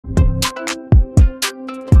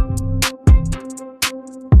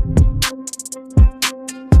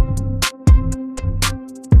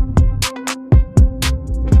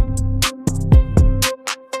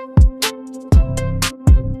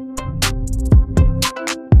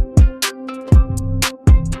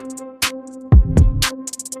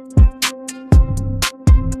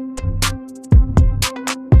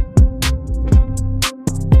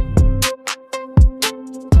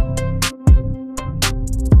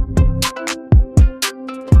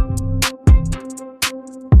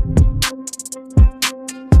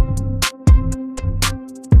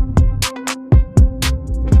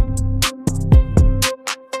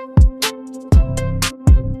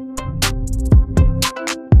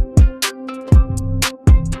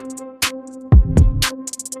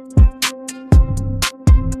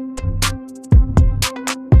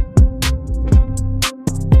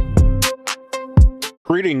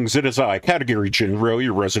Greetings, it is I, Katagiri Jinrou,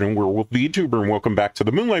 your resident werewolf VTuber, and welcome back to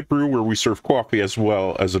the Moonlight Brew, where we serve coffee as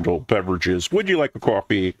well as adult beverages. Would you like a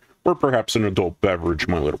coffee, or perhaps an adult beverage,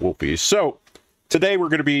 my little wolfies? So, today we're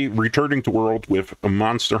going to be returning to World with a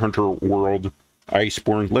Monster Hunter World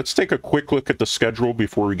Iceborne. Let's take a quick look at the schedule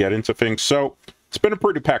before we get into things. So, it's been a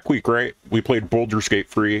pretty packed week, right? We played Baldur's Gate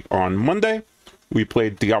 3 on Monday. We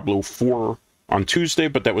played Diablo 4 on Tuesday,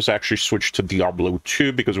 but that was actually switched to Diablo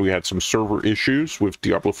 2 because we had some server issues with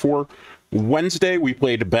Diablo 4. Wednesday, we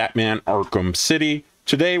played Batman Arkham City.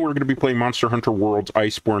 Today, we're going to be playing Monster Hunter World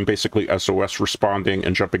Iceborne, basically SOS responding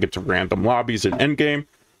and jumping into random lobbies in Endgame.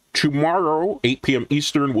 Tomorrow, 8 p.m.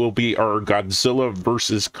 Eastern, will be our Godzilla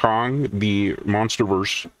vs. Kong, the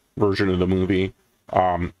MonsterVerse version of the movie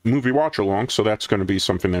watch-along, so that's going to be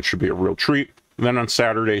something that should be a real treat. And then on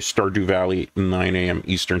Saturday, Stardew Valley, 9 a.m.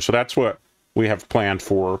 Eastern. So that's what we have planned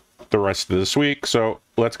for the rest of this week. So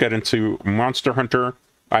let's get into Monster Hunter.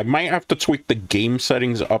 I might have to tweak the game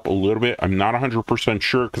settings up a little bit. I'm not 100%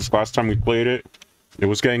 sure because last time we played it, it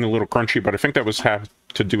was getting a little crunchy, but I think that was have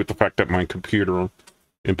to do with the fact that my computer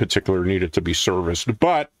in particular needed to be serviced.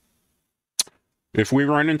 But if we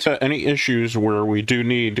run into any issues where we do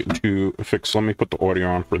need to fix, let me put the audio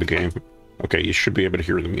on for the game. Okay, you should be able to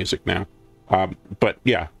hear the music now. But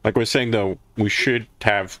yeah, like I was saying though, we should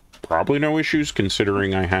have probably no issues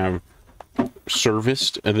considering I have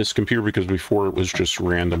serviced this computer because before it was just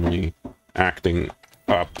randomly acting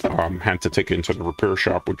up. Had to take it into the repair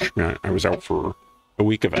shop, which meant I was out for a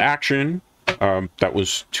week of action. That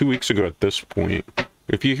was 2 weeks ago at this point.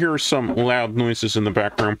 If you hear some loud noises in the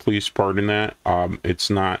background, please pardon that.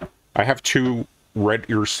 It's not... I have two red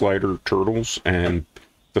ear slider turtles, and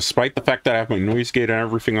despite the fact that I have my noise gate and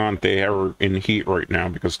everything on, they are in heat right now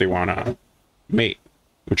because they want to mate.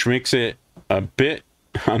 Which makes it a bit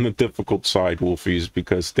on the difficult side, wolfies,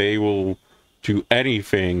 because they will do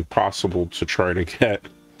anything possible to try to get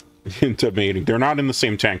into mating. They're not in the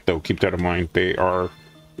same tank, though. Keep that in mind. They are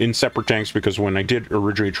in separate tanks because when I did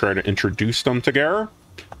originally try to introduce them together,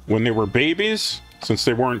 when they were babies, since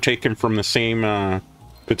they weren't taken from the same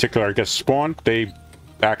particular, I guess, spawn, they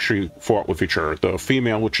actually fought with each other. The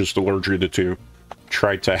female, which is the larger of the two,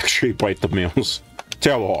 tried to actually bite the male's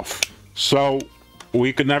tail off. So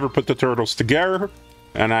we could never put the turtles together,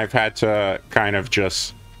 and I've had to kind of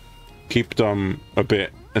just keep them a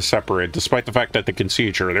bit separate, despite the fact that they can see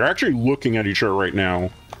each other. They're actually looking at each other right now,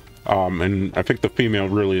 and I think the female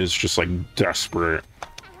really is just, like, desperate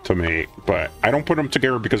to mate. But I don't put them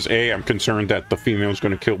together because, A, I'm concerned that the female is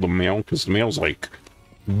going to kill the male, because the male's, like,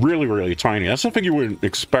 really, really tiny. That's something you wouldn't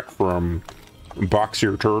expect from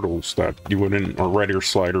boxier turtles that you wouldn't, or red ear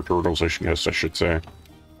slider turtles, I guess I should say.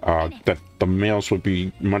 That the males would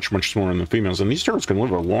be much, much smaller than the females. And these turtles can live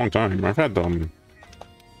a long time. I've had them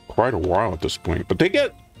quite a while at this point. But they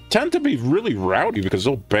tend to be really rowdy because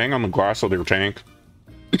they'll bang on the glass of their tank.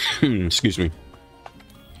 Excuse me.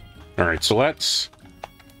 Alright, so let's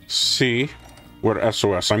see what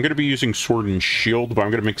SOS. I'm going to be using Sword and Shield, but I'm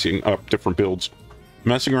going to be mixing up different builds.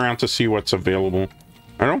 Messing around to see what's available.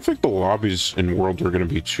 I don't think the lobbies in World are going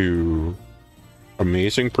to be too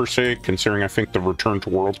amazing per se, considering I think the Return to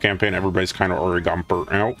World campaign, everybody's kind of already gotten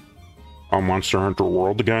burnt out on Monster Hunter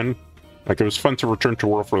World again. Like, it was fun to return to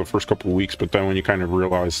World for the first couple of weeks, but then when you kind of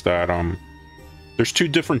realize that there's two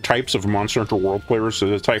different types of Monster Hunter World players. So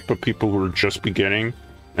the type of people who are just beginning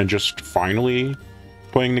and just finally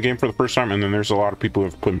playing the game for the first time, and then there's a lot of people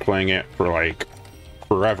who've been playing it for like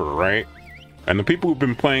forever, right? And the people who've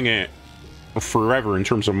been playing it forever in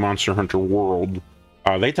terms of Monster Hunter World,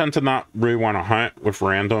 they tend to not really want to hunt with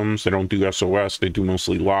randoms. They don't do SOS. They do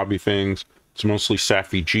mostly lobby things. It's mostly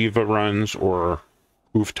Safi Jiva runs or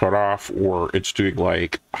Hoof Taraf, or it's doing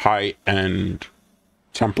like high-end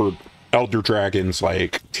tempered Elder Dragons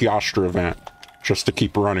like Teostra event just to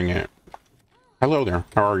keep running it. Hello there.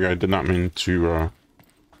 How are you? I did not mean to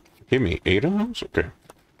give me 8 of those? Okay.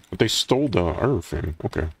 But they stole the other thing.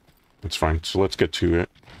 Okay. That's fine. So let's get to it.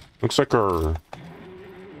 Looks like our...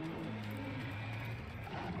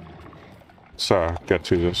 Let's get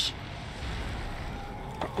to this.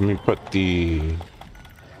 Let me put the...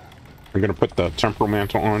 I'm gonna put the temporal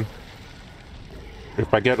mantle on.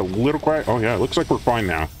 If I get a little quiet... Oh yeah, it looks like we're fine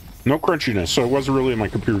now. No crunchiness, so it wasn't really my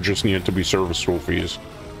computer, just needed to be serviceable fees.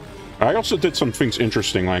 I also did some things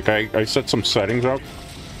interesting, like I set some settings up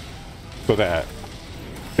so that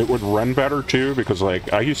it would run better too, because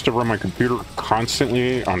like I used to run my computer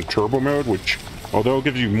constantly on turbo mode, which although it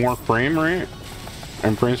gives you more frame rate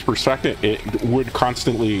and frames per second, it would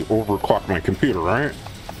constantly overclock my computer, right?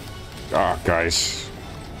 Ah, guys.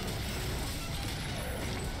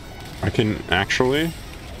 I can actually,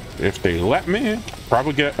 if they let me,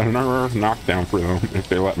 Probably get another knockdown for them if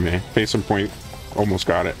they let me. Case in point, almost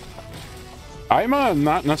got it. I'm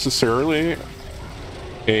not necessarily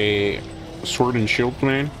a sword and shield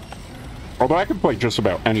main, although I can play just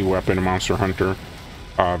about any weapon in Monster Hunter,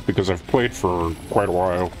 because I've played for quite a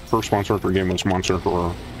while. First Monster Hunter game was Monster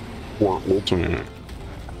Hunter World Ultimate.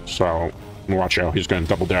 So watch out, he's gonna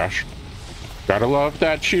double dash. Gotta love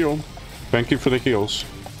that shield. Thank you for the heals.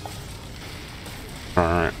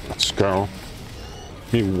 Alright, let's go.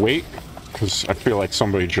 Let me wait, because I feel like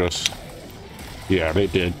somebody just... Yeah, they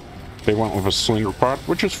did. They went with a slinger pod,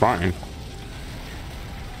 which is fine.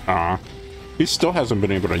 He still hasn't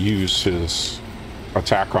been able to use his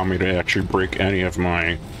attack on me to actually break any of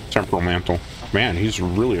my temporal mantle. Man, he's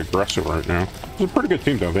really aggressive right now. It's a pretty good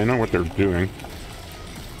team, though. They know what they're doing.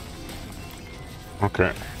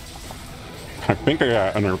 Okay. I think I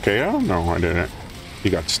got an RKO? No, I didn't. He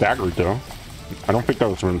got staggered, though. I don't think that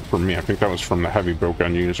was from me. I think that was from the heavy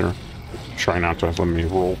bowgun user. Try not to let me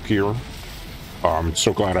roll here. I'm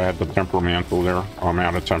so glad I had the temporal mantle there. I'm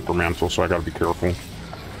out of temporal mantle, so I gotta be careful.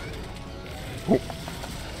 Oh.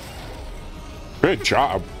 Good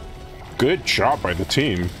job. Good job by the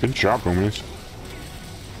team. Good job, homies.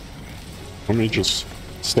 Let me just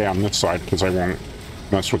stay on this side because I won't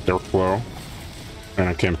mess with their flow. And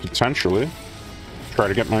I can potentially try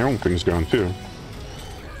to get my own things going too.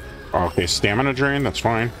 Okay, stamina drain, that's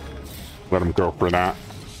fine. Let him go for that.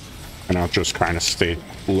 And I'll just kind of stay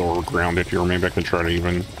lower grounded here. Maybe I can try to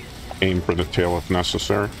even aim for the tail if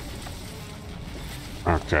necessary.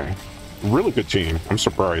 Okay. Really good team. I'm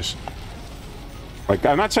surprised. Like,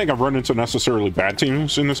 I'm not saying I've run into necessarily bad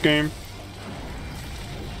teams in this game.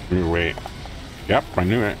 Let me wait. Yep, I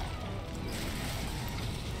knew it.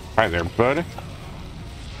 Hi there, buddy.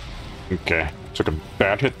 Okay. Took a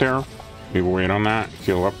bad hit there. Maybe wait on that.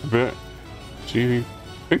 Heal up a bit. See, I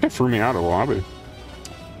think they threw me out of the lobby.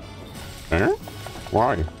 There?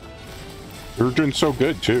 Why? They were doing so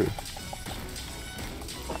good, too.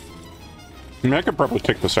 I mean, I could probably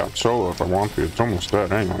take this out solo if I want to. It's almost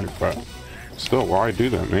dead anyway, but still, why do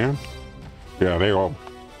that, man? Yeah, they all...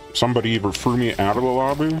 Somebody either threw me out of the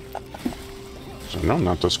lobby. So, no, I'm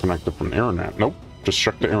not disconnected from the internet. Nope. Just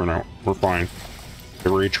check the internet. We're fine. They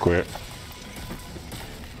rage quit.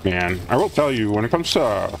 Man, I will tell you, when it comes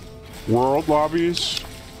to world lobbies,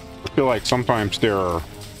 I feel like sometimes they're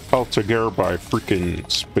held together by freaking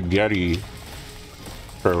spaghetti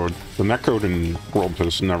code. The netcode in world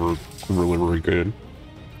is never really good.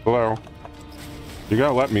 Hello? You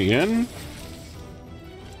gotta let me in?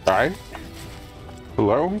 Hi?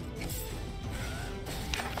 Hello?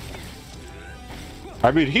 I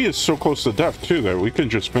mean, he is so close to death, too, that we can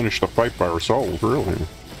just finish the fight by ourselves, really.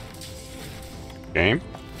 Game?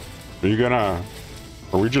 Are you gonna...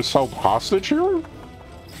 Are we just held hostage here?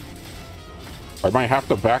 I might have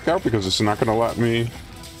to back out because it's not gonna let me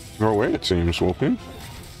go away, it seems, Wolfie.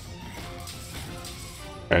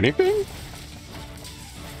 Anything?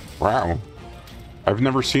 Wow. I've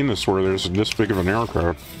never seen this where there's this big of an error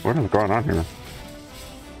code. What is going on here?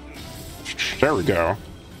 There we go.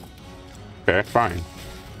 Okay, fine.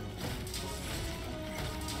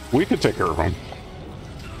 We could take care of him.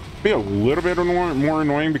 Be a little bit more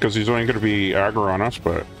annoying because he's only going to be aggro on us,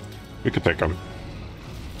 but we could take him.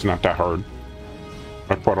 It's not that hard.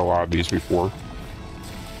 I've fought a lot of these before.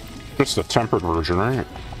 Just the tempered version, right?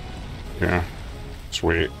 Yeah.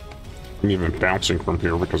 Sweet. I'm even bouncing from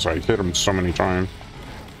here because I hit him so many times.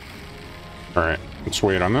 Alright, let's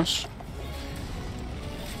wait on this.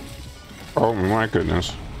 Oh my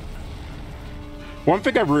goodness. One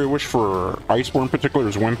thing I really wish for Iceborne in particular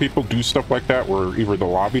is when people do stuff like that where either the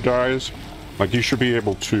lobby dies, like you should be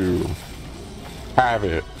able to have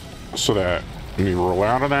it so that, let me roll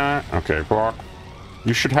out of that. Okay, block.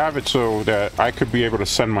 You should have it so that I could be able to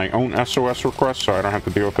send my own SOS request so I don't have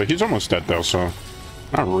to deal with it. He's almost dead though, so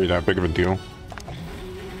not really that big of a deal.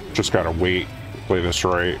 Just gotta wait, play this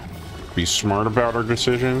right, be smart about our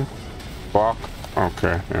decision. Block.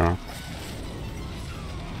 Okay, yeah.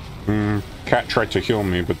 Cat tried to heal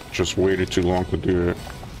me, but just waited too long to do it.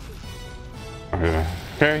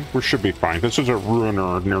 Okay, we should be fine. This is a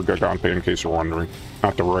Ruiner near Gigante, in case you're wondering.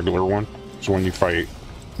 Not the regular one. It's when you fight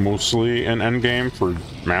mostly in endgame for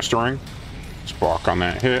mastering. Let's block on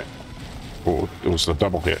that hit. Oh, it was the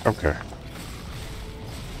double hit. Okay.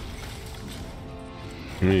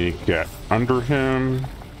 Let me get under him.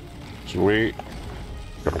 Just wait.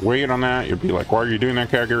 Gotta wait on that. You'll be like, why are you doing that,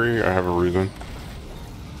 Katagiri? I have a reason.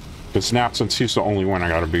 Because now, since he's the only one, I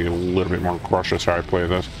gotta be a little bit more cautious how I play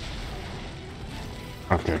this.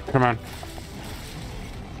 Okay, come on.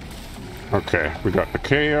 Okay, we got the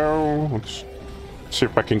KO. Let's see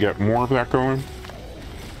if I can get more of that going.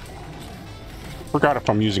 Forgot if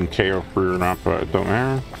I'm using KO free or not, but it don't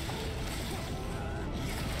matter.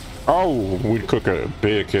 Oh, we'd cook a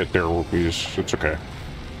big hit there, Whoopies. It's okay.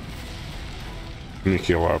 Let me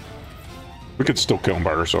heal up. We could still kill him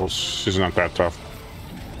by ourselves. He's not that tough.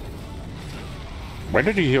 Why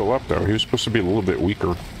did he heal up, though? He was supposed to be a little bit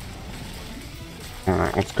weaker.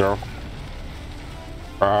 Alright, let's go.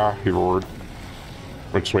 Ah, he roared.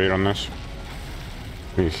 Let's wait on this.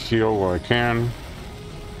 Let me heal while I can.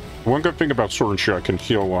 One good thing about Sword and Shield, I can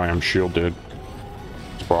heal while I'm shielded.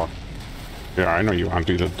 Spot. Yeah, I know you want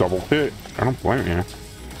to do the double hit. I don't blame you.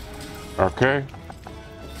 Okay.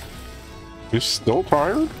 He's still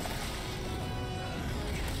tired?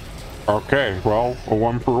 Okay, well, a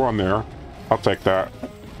 1-for-1 there. I'll take that.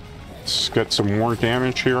 Let's get some more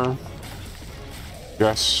damage here.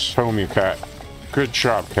 Yes, homie, cat. Good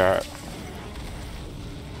job, cat.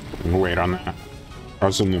 Wait on that. I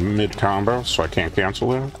was in the mid-combo, so I can't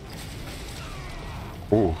cancel it.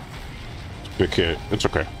 Ooh. Big hit. It's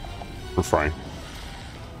okay. We're fine.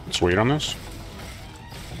 Let's wait on this.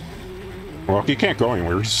 Well, he can't go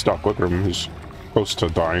anywhere. He's stuck. Look at him. He's close to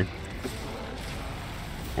dying.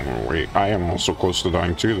 Oh, wait. I am also close to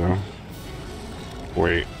dying too, though.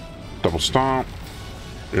 Wait. Double stomp.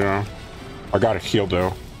 Yeah. I gotta heal,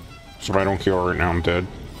 though. So if I don't heal right now, I'm dead.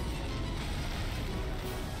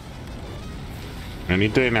 Any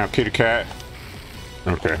day now, kitty cat.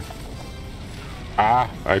 Okay. Ah,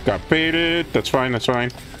 I got baited. That's fine, that's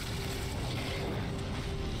fine.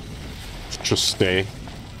 Just stay.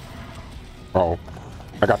 Oh,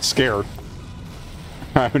 I got scared.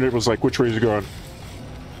 And it was like, which way is he going?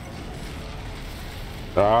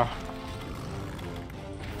 Ah.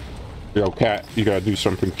 Yo, cat, you gotta do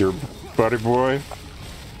something here, buddy boy.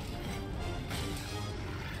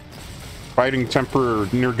 Fighting Temper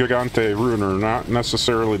near Gigante Ruiner, not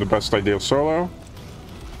necessarily the best idea solo.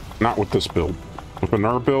 Not with this build. With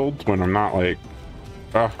another build, when I'm not like...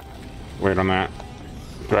 wait on that.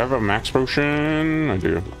 Do I have a max potion? I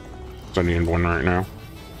do. I need one right now.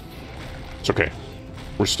 It's okay.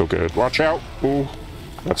 We're still good. Watch out! Ooh,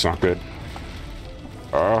 that's not good.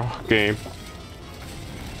 Game.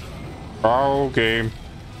 Oh, game.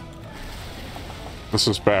 This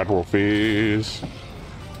is bad, Wolfies.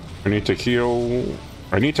 I need to heal.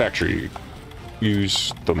 I need to actually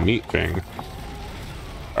use the meat thing.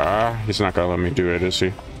 He's not gonna let me do it, is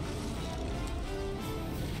he?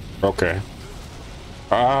 Okay.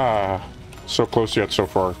 So close yet so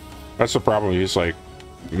far. That's the problem. He's like,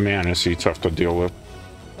 man, is he tough to deal with.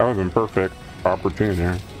 That would have been perfect opportunity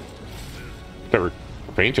there. They were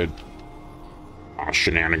painted. Oh,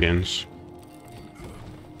 shenanigans.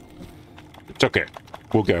 It's okay.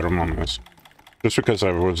 We'll get him on this. Just because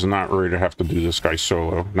I was not ready to have to do this guy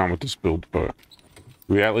solo. Not with this build, but...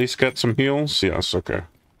 we at least get some heals? Yes, okay.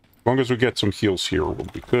 As long as we get some heals here, we'll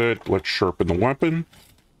be good. Let's sharpen the weapon.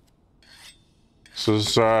 This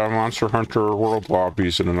is Monster Hunter World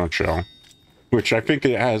Lobbies in a nutshell. Which I think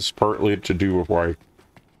it has partly to do with why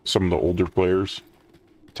some of the older players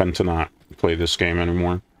tend to not play this game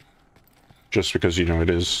anymore. Just because, you know, it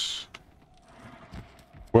is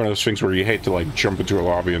one of those things where you hate to, like, jump into a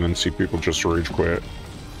lobby and then see people just rage quit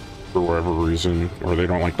for whatever reason, or they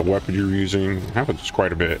don't like the weapon you're using. It happens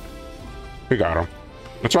quite a bit. We got him.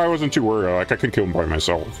 That's why I wasn't too worried. Like, I could kill him by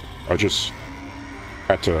myself. I just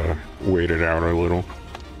had to wait it out a little.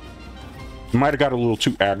 Might have got a little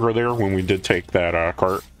too aggro there when we did take that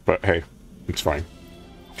cart, but hey, it's fine.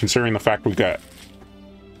 Considering the fact we got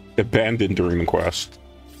abandoned during the quest,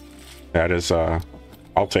 that is,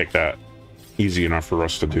 I'll take that. Easy enough for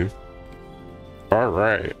us to do.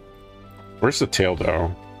 Alright. Where's the tail,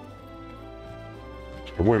 though?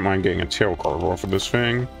 I wouldn't mind getting a tail carve off of this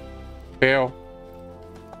thing. Tail.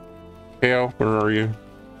 Tail, where are you?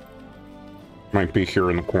 Might be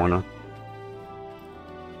here in the corner.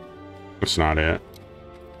 That's not it.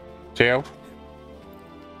 Tail?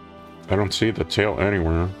 I don't see the tail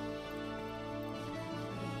anywhere.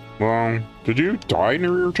 Well, did you die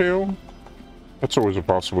near your tail? That's always a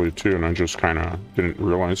possibility too, and I just kind of didn't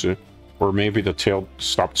realize it. Or maybe the tail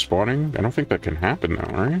stopped spawning? I don't think that can happen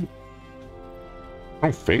though, right? I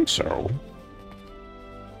don't think so.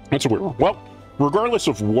 That's weird. Well, regardless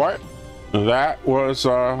of what, that was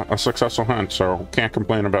a successful hunt, so can't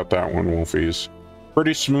complain about that one, Wolfies.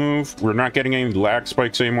 Pretty smooth. We're not getting any lag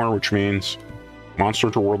spikes anymore, which means Monster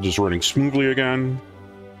Hunter World is running smoothly again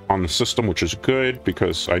on the system, which is good,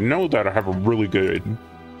 because I know that I have a really good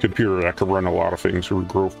computer that can run a lot of things.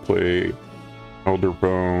 Regrowth Plate, Elder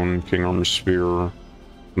Bone, King Armor Spear,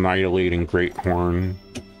 Annihilating Great Horn.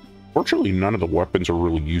 Fortunately, none of the weapons are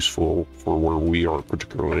really useful for where we are,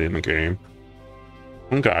 particularly in the game.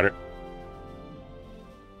 Got it.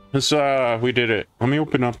 We did it. Let me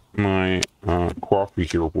open up my coffee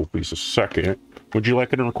here, Wolfies, a second. Would you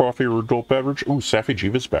like another coffee or adult beverage? Ooh, Safi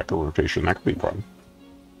Jiva's back in rotation. That could be fun.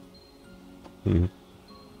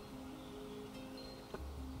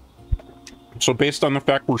 So based on the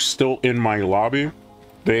fact we're still in my lobby,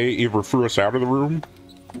 they either threw us out of the room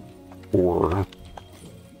or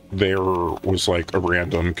there was like a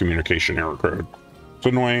random communication error code. It's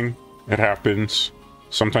annoying. It happens.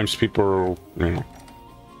 Sometimes people are, you know,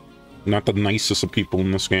 not the nicest of people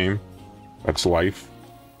in this game. That's life.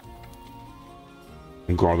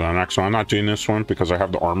 I'll go on to the next one. I'm not doing this one because I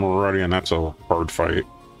have the armor already, and that's a hard fight.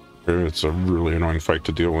 It's a really annoying fight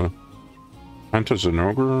to deal with. Penta's an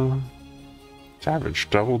ogre. Savage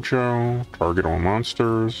Devil Joe. Target all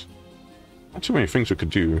monsters. Not too many things we could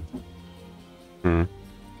do. Let's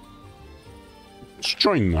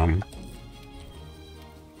join them.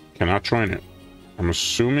 Cannot join it. I'm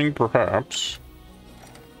assuming perhaps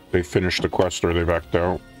they finished the quest or they backed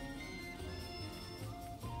out.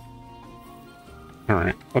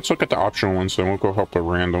 Alright, let's look at the optional ones, then we'll go help a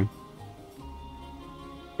random.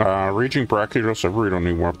 Raging Brachytos, I really don't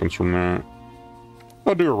need weapons from that.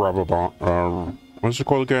 I'll do a Robobomb. What's it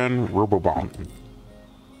called again? Robobomb.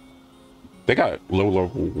 They got low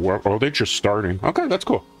level. Oh, they're just starting. Okay, that's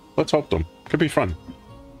cool. Let's help them. Could be fun.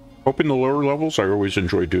 Hoping the lower levels, I always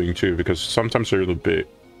enjoy doing too, because sometimes they're a bit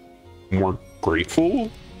more grateful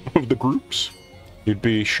of the groups. You'd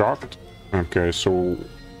be shocked. Okay, so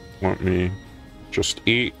let me just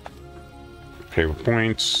eat. Pay with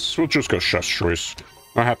points. We'll just go Chef's Choice.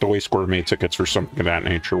 I have to waste gourmet tickets for something of that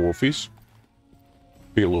nature, Wolfies.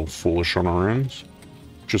 Be a little foolish on our ends.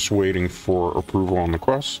 Just waiting for approval on the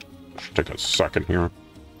quest. Should take a second here.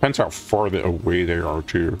 Depends how far away they are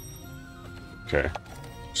too. Okay.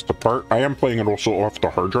 Just the part. I am playing it also off the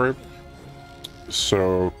hard drive.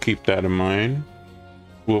 So keep that in mind.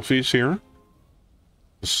 Wolfies here.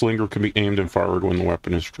 The slinger can be aimed and fired when the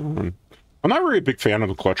weapon is drawn. I'm not really a big fan of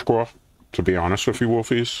the clutch claw, to be honest with you,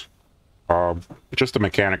 Wolfies. Just a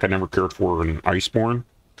mechanic I never cared for in Iceborne,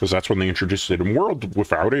 because that's when they introduced it. In World,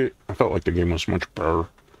 without it, I felt like the game was much better.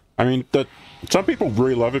 I mean, some people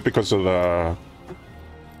really love it because of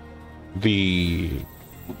the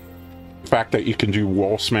fact that you can do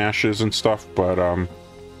wall smashes and stuff, but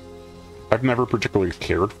I've never particularly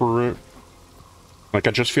cared for it. Like,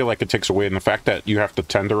 I just feel like it takes away, and the fact that you have to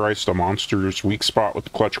tenderize the monster's weak spot with the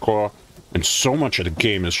clutch claw, and so much of the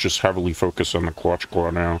game is just heavily focused on the clutch claw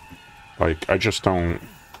now. Like, I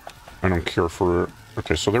don't care for it.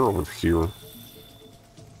 Okay, so they're over here.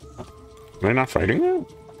 Are they not fighting it?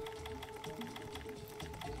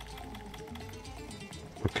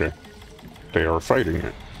 Okay. They are fighting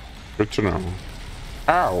it. Good to know.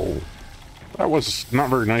 Ow! That was not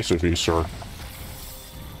very nice of you, sir.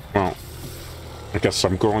 Well, I guess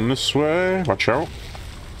I'm going this way. Watch out.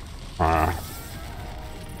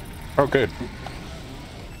 Oh, good.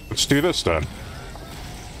 Let's do this then.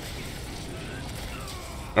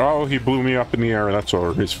 Oh, he blew me up in the air. That's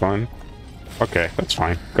always fun. Okay, that's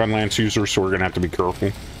fine. Gunlance user, so we're gonna have to be careful.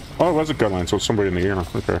 Oh, it wasn't Gunlance, so it was somebody in the air.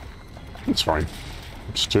 Okay. That's fine.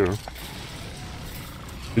 It's two.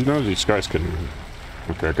 You know these guys can...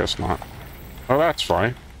 Okay, I guess not. Oh, that's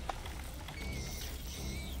fine.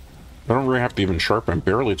 I don't really have to even sharpen.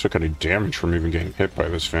 Barely took any damage from even getting hit by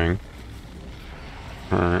this thing.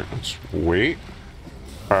 Alright, let's wait.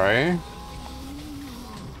 Hi.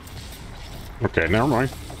 Okay, never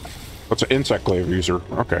mind. That's an insect glaive user.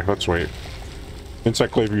 Okay, let's wait.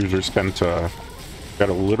 Insect glaive users tend to get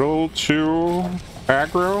a little too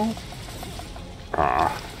aggro.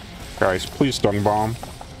 Guys, please dung bomb.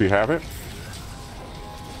 Do you have it?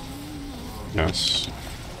 Yes.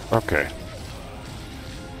 Okay.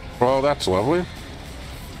 Well, that's lovely.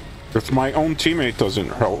 If my own teammate doesn't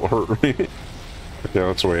hurt me. Okay,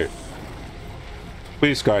 let's wait.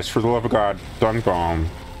 Please, guys, for the love of God, dung bomb.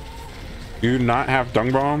 Do you not have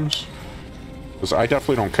dung bombs? Because I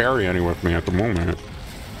definitely don't carry any with me at the moment.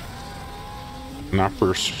 Not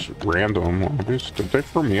for random lobbies. Did they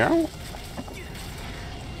throw me out?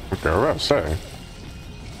 Okay, what was I say?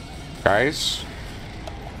 Guys?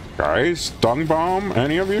 Guys? Dung bomb?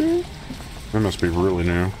 Any of you? They must be really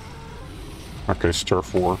new. Okay, stir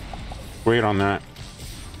 4. Wait on that.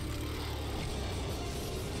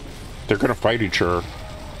 They're gonna fight each other.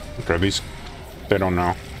 Okay, these... They don't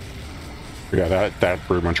know. Yeah, that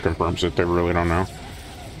pretty much confirms it. They really don't know.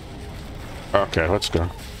 Okay, let's go.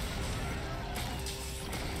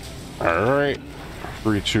 Alright.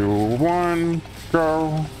 3, 2, 1,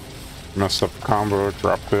 go. Messed up the combo,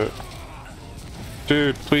 dropped it.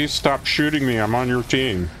 Dude, please stop shooting me. I'm on your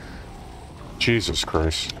team. Jesus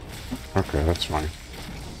Christ. Okay, that's fine.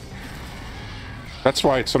 That's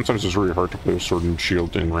why sometimes it's really hard to play with Sword and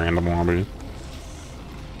Shield in random lobby.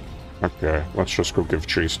 Okay, let's just go give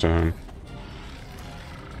chase to him.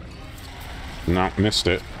 No, missed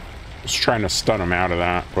it. Just trying to stun him out of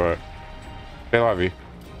that, but... Hey, Lavi.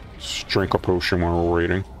 Just drink a potion while we're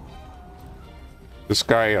waiting. This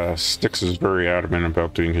guy, Styx, is very adamant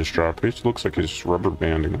about doing his job. He looks like he's rubber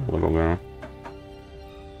banding a little now.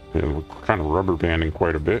 Yeah, we're kind of rubber banding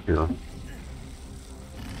quite a bit here.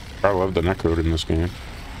 I love the netcode in this game.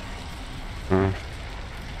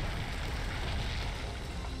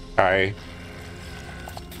 Hi.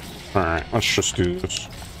 Alright, let's just do this.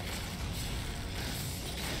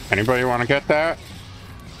 Anybody want to get that?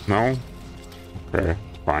 No? Okay,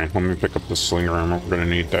 fine. Let me pick up the slinger ammo. We're gonna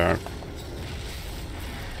need that.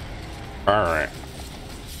 Alright.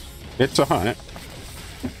 It's a hunt.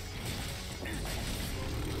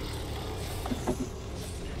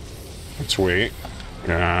 Let's wait.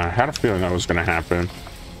 Yeah, I had a feeling that was gonna happen.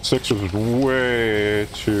 6 was way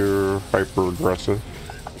too hyper aggressive.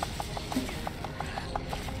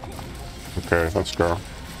 Okay, let's go.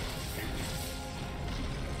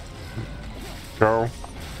 Go.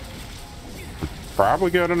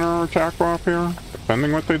 Probably get another attack off here,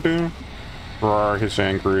 depending what they do. Or his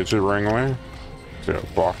angry as it rang away. Yeah,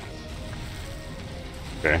 block.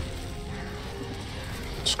 Okay.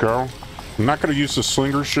 Let's go. I'm not going to use the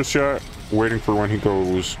slingers just yet. Waiting for when he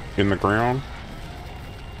goes in the ground.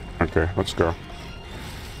 Okay, let's go.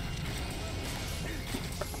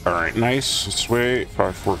 Alright, nice. Let's wait.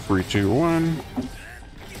 5, 4, 3, 2, 1.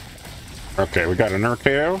 Okay, we got an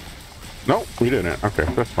RKO. Nope, we didn't. Okay,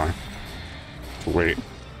 that's fine. Let's wait.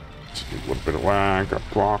 Let's do a little bit of lag. Got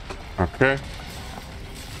block. Okay.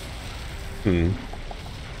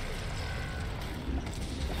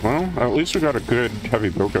 Well, at least we got a good heavy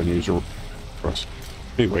bowgun user.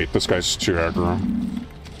 Hey, wait, this guy's too aggro.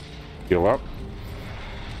 Heal up.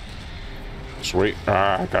 Just wait.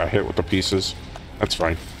 Ah, I got hit with the pieces. That's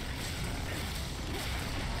fine.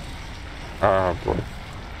 Ah, boy.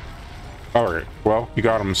 Alright, well, you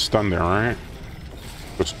got him stunned there, right?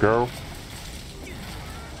 Let's go.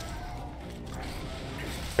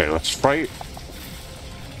 Okay, let's fight.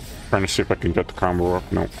 Trying to see if I can get the combo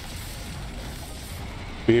up. Nope.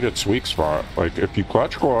 Beat its weak spot. Like, if you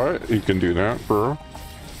clutch claw it, you can do that, bro.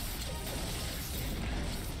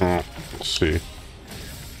 Oh, let's see.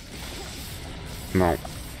 No.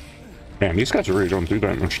 Man, these guys really don't do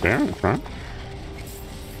that much damage, huh?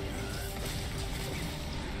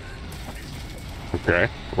 Okay,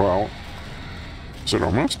 well. Is it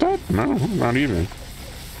almost dead? No, not even.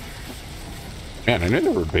 Man, I knew they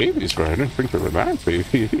were babies, but I didn't think they were that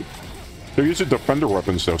baby. They're using defender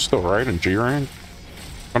weapons though, still, right? In G rank?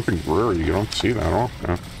 Something rare, you don't see that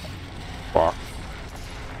often. Fuck.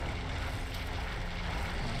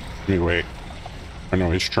 Let me wait. I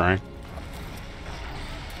know he's trying.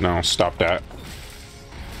 No, stop that.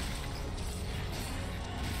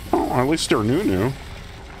 Oh, at least they're new.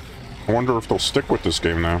 I wonder if they'll stick with this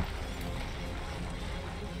game now.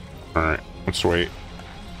 Alright, let's wait.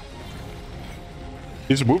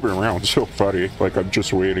 He's moving around so funny. Like, I'm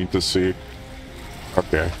just waiting to see.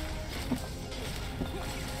 Okay.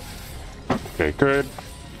 Okay, good.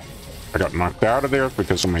 I got knocked out of there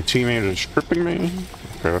because my teammate is tripping me.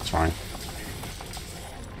 Okay, that's fine.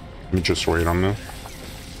 Let me just wait on this.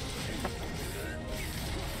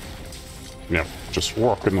 Yep, just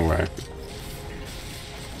walk in the way.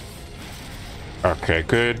 Okay,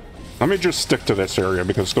 good. Let me just stick to this area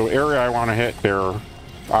because the area I want to hit, they're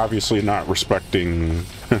obviously not respecting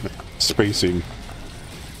spacing.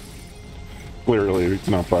 Clearly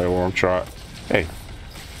not by a long shot. Hey,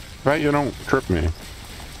 bet you don't trip me.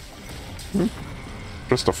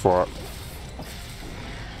 Just a thought.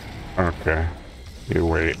 Okay, you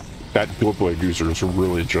wait. That dual blade user is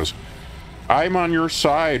really just... I'm on your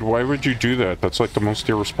side. Why would you do that? That's like the most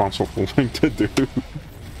irresponsible thing to do.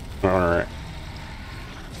 Alright.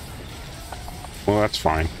 Well, that's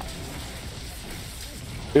fine.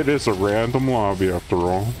 It is a random lobby after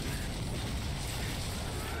all.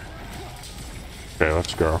 Okay,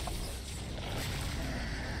 let's go.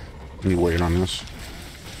 Let me wait on this.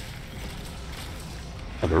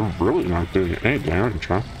 Oh, they're really not doing any damage,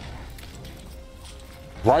 huh?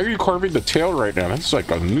 Why are you carving the tail right now? That's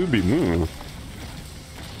like a newbie move.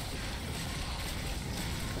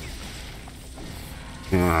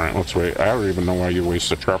 Alright, let's wait. I don't even know why you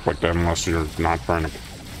waste a trap like that unless you're not trying to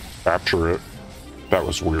capture it. That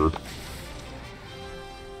was weird.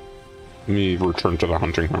 Let me return to the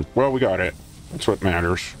hunting hunt. Well, we got it. That's what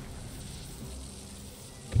matters.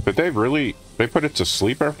 Did they really... They put it to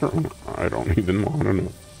sleep after... I don't even want to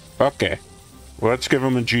know. Okay. Let's give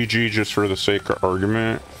him a GG just for the sake of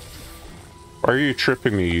argument. Why are you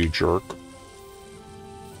tripping me, you jerk?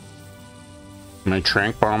 My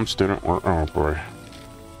trank bombs didn't work. Oh boy.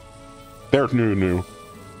 They're new.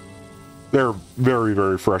 They're very,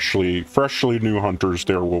 very freshly new hunters,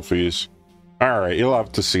 they're wolfies. Alright, you'll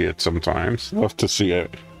have to see it sometimes. You'll have to see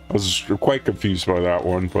it. I was quite confused by that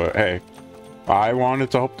one, but hey. I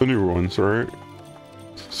wanted to help the new ones, right?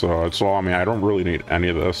 So it's all on me. I don't really need any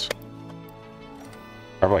of this.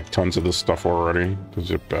 I have like tons of this stuff already.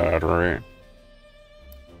 Is it bad, right?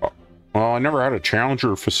 Well, I never had a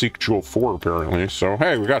Challenger Physique Jewel 4 apparently, so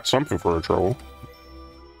hey, we got something for a troll.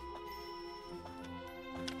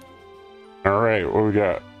 Alright, what we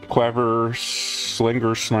got? Clever,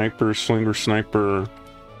 Slinger Sniper,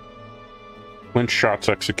 Flint shots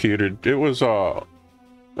executed. It was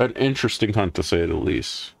an interesting hunt to say the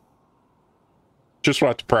least. Just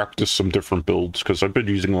want to practice some different builds because I've been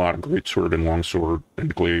using a lot of Greatsword and Longsword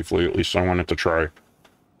and Glaive lately, so I wanted to try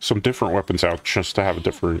some different weapons out just to have a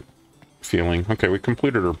different feeling. Okay, we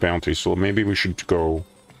completed our bounty, so maybe we should go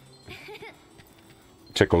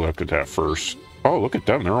take a look at that first. Oh, look at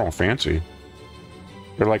them. They're all fancy.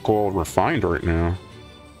 They're like all refined right now.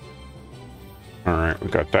 Alright, we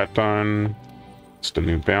got that done. It's the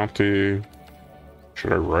new bounty.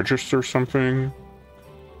 Should I register something?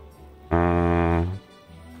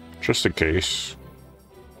 Just in case.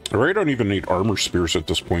 I really don't even need armor spears at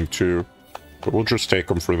this point, too. But we'll just take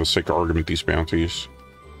them for the sake of argument, these bounties.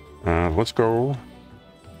 Let's go.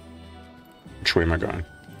 Which way am I going?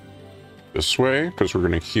 This way, because we're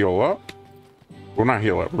going to heal up. Well, not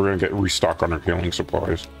heal up. We're going to get restock on our healing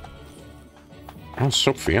supplies. Oh, it's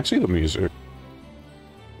so fancy, the music.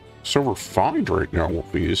 So refined right now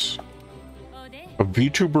with these. A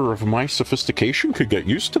VTuber of my sophistication could get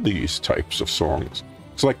used to these types of songs.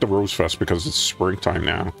 It's like the Rose Fest because it's springtime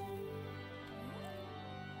now.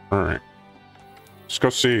 Alright. Let's go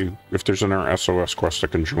see if there's another SOS quest I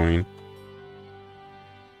can join.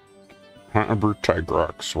 Hunt a brute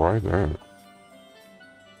Tigrox. Why that?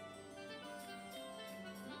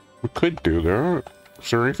 We could do that.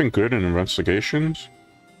 Is there anything good in investigations?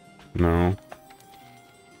 No.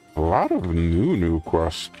 A lot of new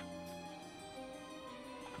quests.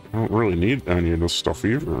 I don't really need any of this stuff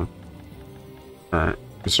either. Alright.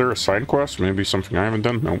 Is there a side quest? Maybe something I haven't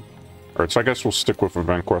done? Nope. Alright, so I guess we'll stick with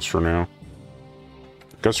event quests for now.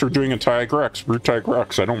 Guess we're doing a Tigrex, Brute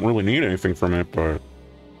Tigrex. I don't really need anything from it, but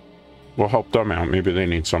we'll help them out. Maybe they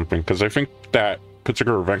need something. Because I think that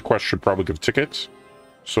particular event quest should probably give tickets.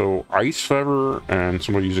 So, Ice Feather and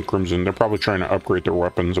somebody using Crimson, they're probably trying to upgrade their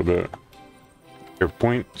weapons a bit. Their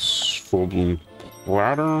points, Full Bloom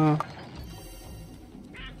Platter.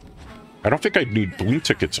 I don't think I'd need blue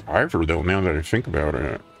tickets either, though, now that I think about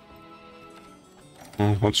it.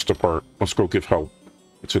 Well, let's depart. Let's go give help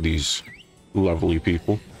to these lovely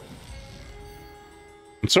people.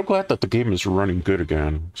 I'm so glad that the game is running good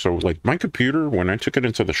again. So, like, my computer, when I took it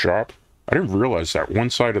into the shop, I didn't realize that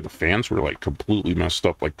one side of the fans were, like, completely messed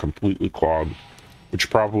up, like, completely clogged.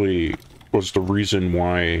 Which probably was the reason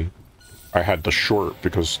why I had the short,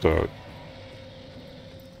 because the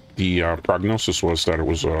prognosis was that it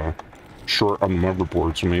was short on the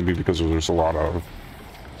motherboard, so maybe because there's a lot of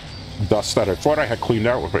dust that I thought I had cleaned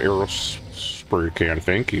out with an aero spray can.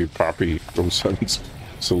 Thank you, Poppy. Don't send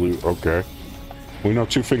salute. Okay. We know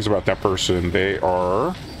two things about that person. They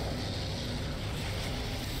are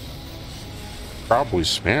probably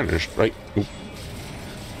Spanish, right? Oop.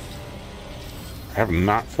 I have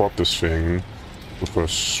not fought this thing with a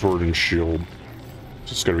sword and shield.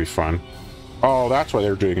 This is gonna be fun. Oh, that's why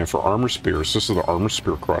they're doing it for armor spears. This is the armor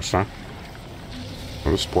spear quest, huh?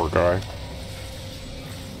 Oh, this poor guy.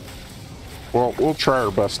 Well, we'll try our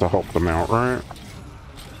best to help them out, right?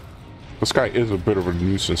 This guy is a bit of a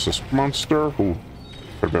nuisance, this monster. Ooh,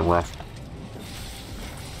 could have been rough.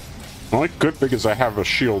 The only good thing is I have a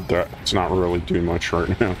shield that's not really doing much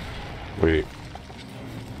right now. Wait.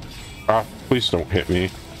 Ah, please don't hit me.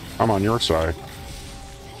 I'm on your side.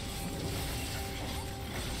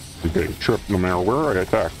 You're getting tripped no matter where I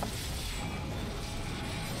attack.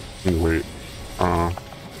 Wait.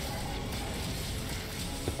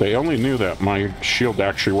 If they only knew that my shield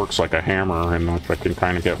actually works like a hammer and I can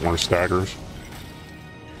kind of get more staggers.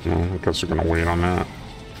 Well, I guess they're going to wait on that.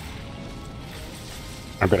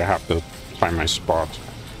 I bet I have to find my spot.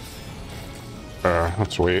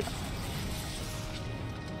 Let's wait.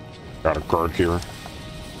 Got a guard here.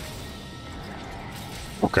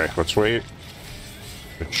 Okay, let's wait.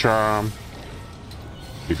 Good job.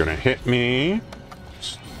 You're gonna hit me.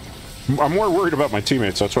 I'm more worried about my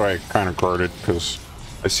teammates. That's why I kind of guarded, because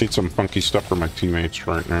I see some funky stuff for my teammates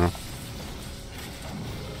right now.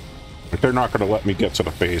 Like, they're not going to let me get to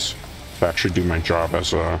the base to actually do my job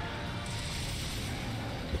as a...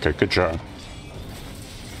 Okay, good job.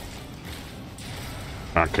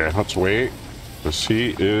 Okay, let's wait. Because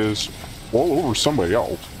he is all over somebody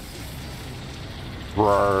else.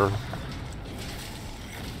 Rawr.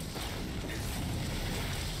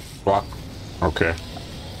 Block. Okay.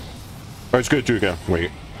 I was good to again.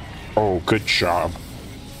 Wait. Oh, good job.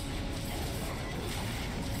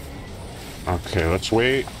 Okay, let's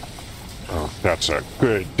wait. Oh, that's a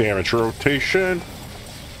good damage rotation.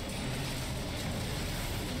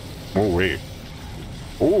 Oh, wait.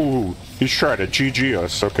 Oh, he's trying to GG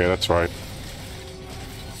us. Okay, that's fine.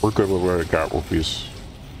 We're good with what I got, Wolfies.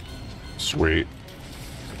 Sweet.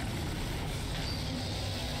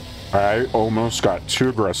 I almost got too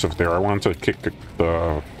aggressive there. I wanted to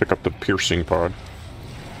pick up the piercing pod.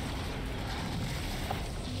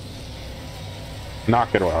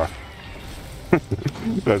 Knock it off.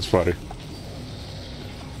 That's funny.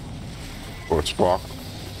 Oh, it's blocked.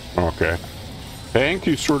 Okay. Thank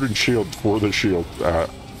you, Sword and Shield, for the shield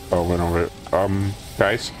element of it.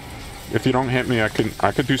 Guys, if you don't hit me, I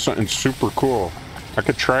could do something super cool. I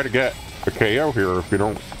could try to get a KO here if you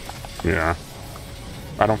don't. Yeah.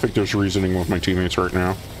 I don't think there's reasoning with my teammates right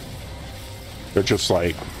now. They're just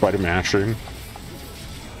like button mashing.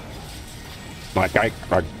 Like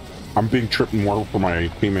I'm being tripped more for my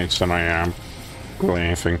teammates than I am really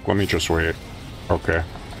anything. Let me just wait. Okay.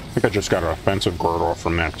 I think I just got an offensive guard off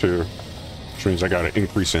from that too. Which means I got an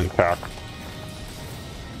increase in attack.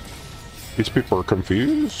 These people are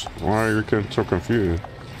confused? Why are you getting so confused?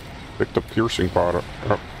 Pick the piercing pod up.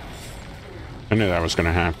 Oh. I knew that was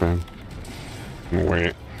gonna happen.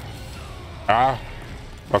 Wait. Ah.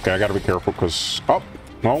 Okay, I gotta be careful because... Oh!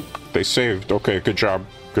 No, they saved. Okay, good job.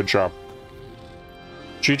 Good job.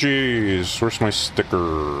 GG's. Where's my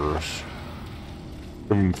stickers? Give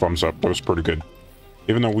them a thumbs up. That was pretty good.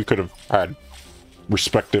 Even though we could have had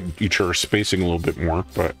respected each other's spacing a little bit more.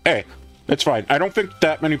 But, hey, it's fine. I don't think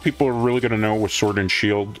that many people are really going to know with Sword and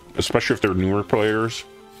Shield, especially if they're newer players,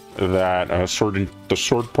 that the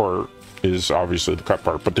sword part is obviously the cut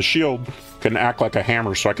part. But the shield can act like a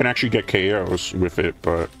hammer, so I can actually get KOs with it,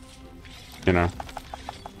 but, you know.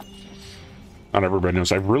 Not everybody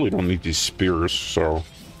knows. I really don't need these spears, so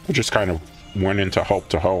I just kind of went in to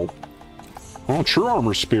help. Well, true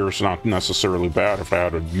armor spear is not necessarily bad if I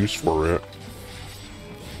had a use for it.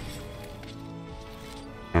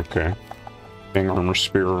 Okay. Dang armor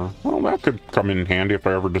spear. Well, that could come in handy if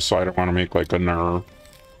I ever decide I want to make like another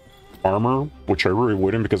armor, which I really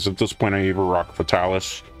wouldn't, because at this point I either rock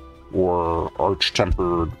Fatalis or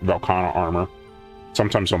Arch-Tempered Valkana armor.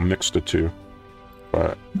 Sometimes I'll mix the two,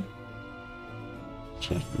 but...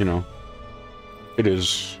 So, you know, it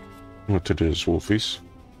is what it is, Wolfies.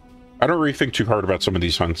 I don't really think too hard about some of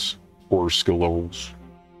these hunts or skill levels.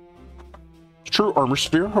 True armor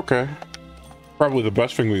spear, okay. Probably the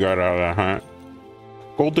best thing we got out of that hunt.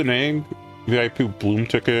 Golden egg, VIP bloom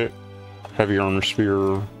ticket, heavy armor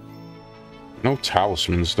spear. No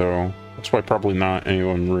talismans though. That's why probably not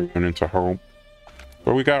anyone really went into hope.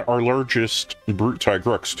 But we got our largest brute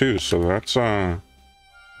Tigrux too, so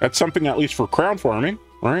that's something at least for crown farming,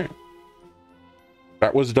 right?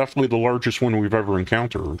 That was definitely the largest one we've ever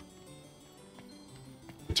encountered.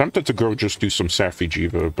 I'm tempted to go just do some Safi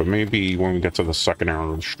Jiva, but maybe when we get to the second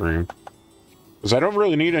hour of the stream. Because I don't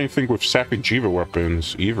really need anything with Safi Jiva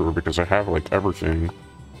weapons either, because I have like everything.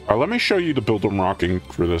 Let me show you the build I'm rocking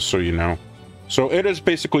for this so you know. So it is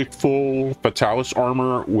basically full Fatalis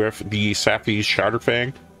armor with the Safi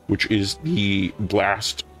Shatterfang, which is the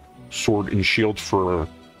blast sword and shield for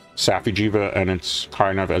Safi Jiva, and it's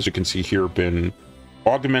kind of, as you can see here, been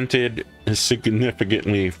augmented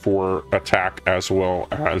significantly for attack as well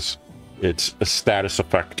as its status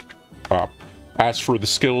effect up. As for the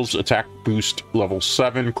skills, attack boost level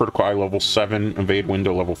 7, critical eye level 7, evade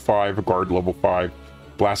window level 5, guard level 5,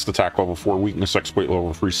 blast attack level 4, weakness exploit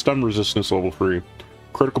level 3, stun resistance level 3,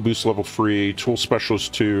 critical boost level 3, tool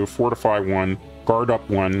specialist 2, fortify 1, guard up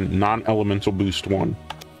 1, non-elemental boost 1.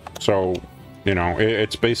 So, you know,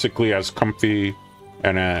 it's basically as comfy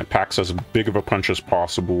and it packs as big of a punch as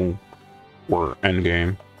possible for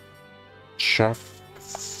endgame. Chef,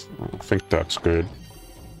 I think that's good.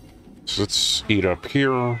 So let's eat up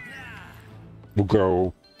here. We'll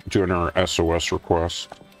go do another SOS request.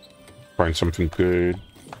 Find something good.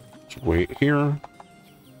 Let's wait here.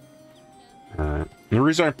 Alright. The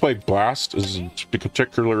reason I played Blast is the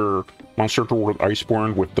particular Monster Hunter World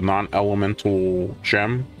Iceborne with the non-elemental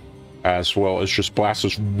gem, as well as just Blast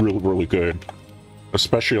is really, really good.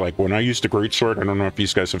 Especially like when I used the Greatsword. I don't know if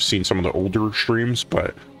these guys have seen some of the older streams,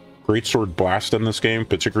 but greatsword blast in this game,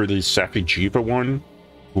 particularly the Safi Jiva one.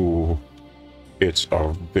 Ooh, it's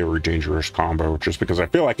a very dangerous combo, just because I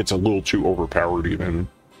feel like it's a little too overpowered even.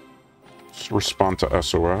 Let's respond to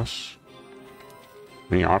SOS.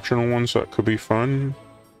 Any optional ones that could be fun?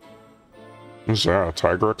 What's that?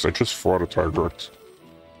 Tigrex? I just fought a Tigrex.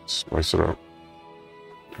 Spice it up.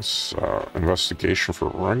 This investigation for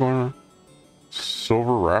regular.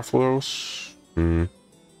 Silver Rathlos.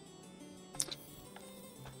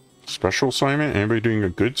 Special assignment? Anybody doing a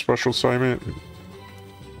good special assignment?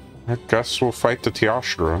 I guess we'll fight the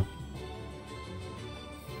Tiastra.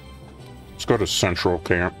 Let's go to Central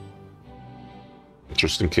Camp.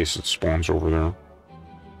 Just in case it spawns over there.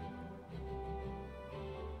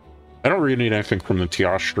 I don't really need anything from the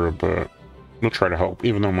Tiastra, but we'll try to help,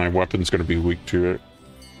 even though my weapon's going to be weak to it.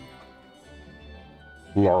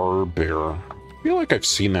 Larbear. I feel like I've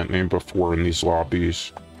seen that name before in these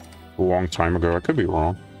lobbies a long time ago. I could be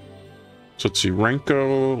wrong. So let's see,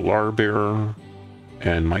 Renko, Larbear,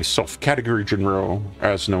 and myself, Katagiri Jinrou,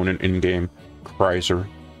 as known in-game, Kreiser.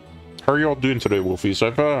 How are y'all doing today, Wolfies?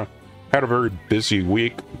 I've had a very busy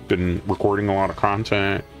week, been recording a lot of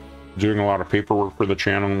content, doing a lot of paperwork for the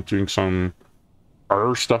channel, doing some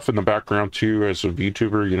other stuff in the background too as a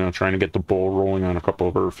VTuber, you know, trying to get the ball rolling on a couple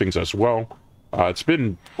of other things as well. It's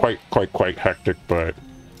been quite hectic, but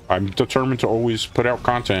I'm determined to always put out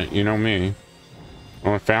content, you know me.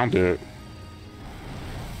 Well, I found it.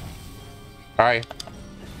 Hi.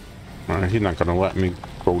 He's not gonna let me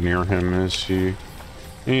go near him, is he?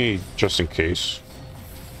 Just in case.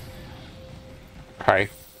 Hi.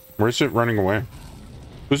 Where's it running away?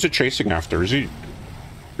 Who's it chasing after? Are you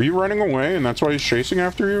running away and that's why he's chasing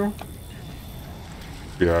after you?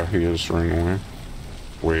 Yeah, he is running away.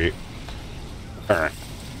 Wait. Alright.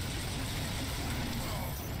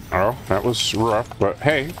 Oh, that was rough, but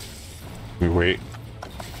hey. Let me wait.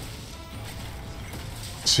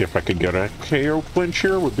 See if I could get a KO clinch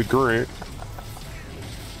here, would be great.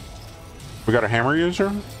 We got a hammer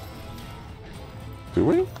user? Do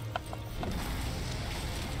we?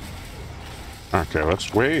 Okay,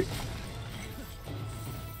 let's wait.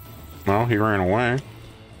 Well, he ran away.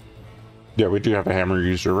 Yeah, we do have a hammer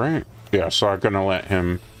user, right? Yeah, so I'm gonna let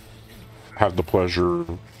him have the pleasure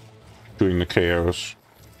of doing the KOs.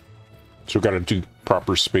 So we gotta do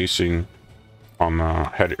proper spacing on the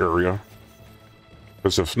head area.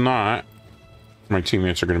 Because if not, my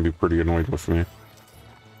teammates are gonna be pretty annoyed with me.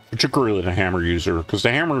 Particularly the hammer user, because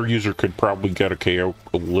the hammer user could probably get a KO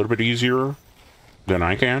a little bit easier than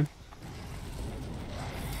I can.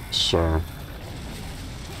 So,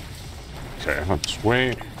 okay, let's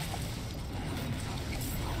wait.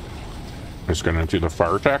 He's gonna do the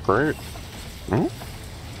fire attack, right? Oh?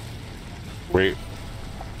 Wait.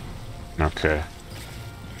 Okay.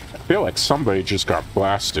 I feel like somebody just got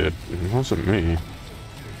blasted. It wasn't me.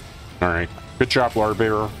 Alright. Good job,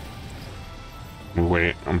 Larbear.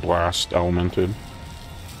 Wait, I'm blast elemented.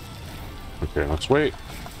 Okay, let's wait.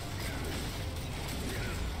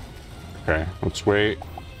 Okay, let's wait.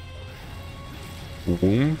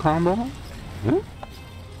 Wound combo? Huh?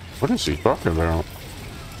 What is he talking about?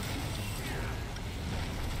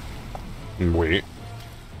 Wait.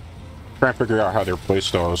 Try to figure out how their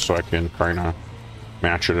playstyle is so I can kind of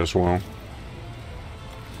match it as well.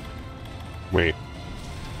 Wait.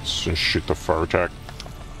 Let's just shoot the fire attack.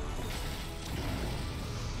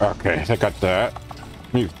 Okay, I got that.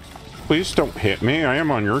 You, please don't hit me. I am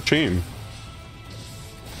on your team.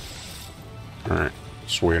 Alright,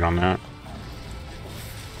 let's wait on that.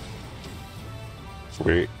 Let's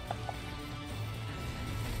wait.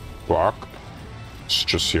 Block. Let's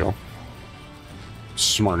just heal.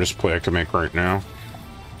 Smartest play I can make right now.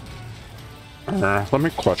 Let me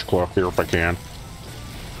clutch clock here if I can.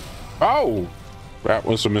 Oh! That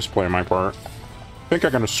was a misplay on my part. I think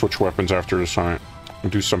I'm gonna switch weapons after this hunt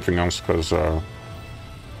and do something else because right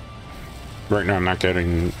now I'm not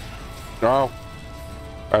getting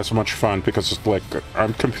as much fun because it's like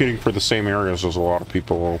I'm competing for the same areas as a lot of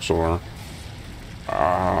people also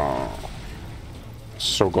are.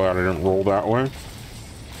 So glad I didn't roll that way.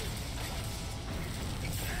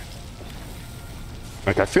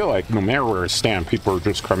 Like, I feel like no matter where I stand, people are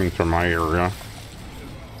just coming to my area.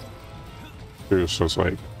 Too, so it's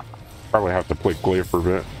like, probably have to play Glaive for a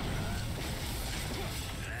bit.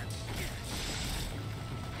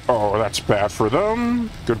 Oh, that's bad for them.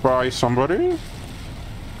 Goodbye, somebody.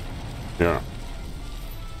 Yeah.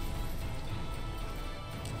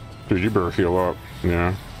 Dude, you better heal up.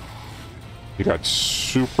 Yeah. You got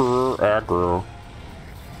super aggro.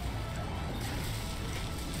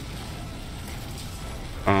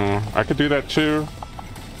 I could do that too.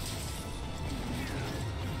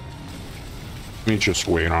 Let me just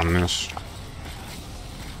wait on this.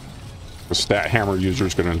 The stat hammer user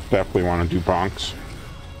is going to definitely want to do bonks.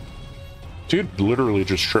 Dude literally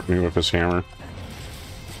just tripped me with his hammer.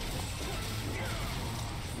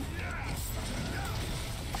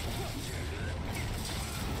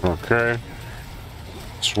 Okay.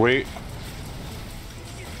 Let's wait.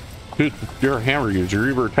 Dude, you're a hammer user.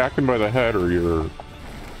 You're either attacking by the head or you're...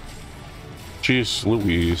 Jeez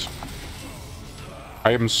Louise.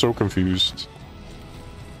 I am so confused.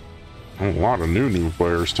 A lot of new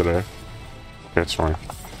players today. That's fine.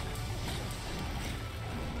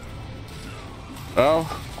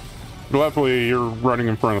 Oh. Luckily, you're running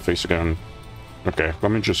in front of the face again. Okay,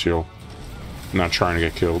 let me just heal. I'm not trying to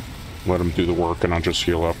get killed. Let him do the work and I'll just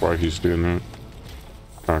heal up while he's doing that.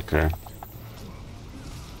 Okay.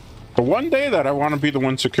 The one day that I want to be the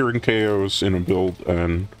one securing KOs in a build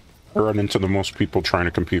and I run into the most people trying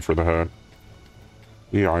to compete for the head.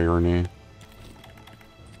 The irony.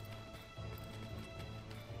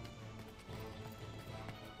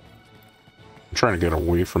 I'm trying to get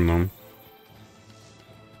away from them.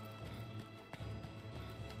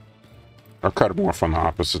 I'll cut him off on the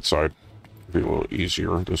opposite side. Be a little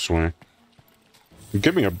easier this way.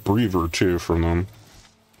 Give me a breather too from them.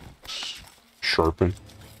 Sharpen.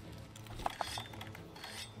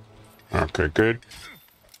 Okay, good.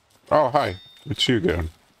 Oh, hi. It's you again.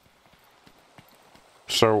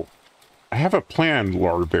 So, I have a plan,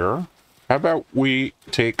 Larbear. How about we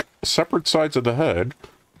take separate sides of the head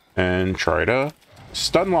and try to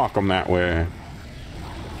stun lock them that way?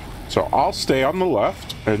 So I'll stay on the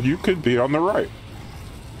left and you could be on the right.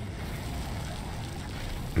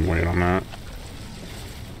 And wait on that.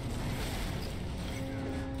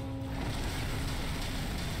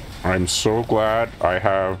 I'm so glad I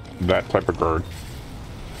have that type of guard.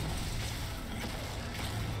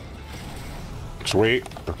 Let's wait.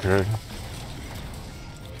 Okay.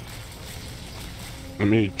 Let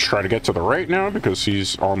me try to get to the right now because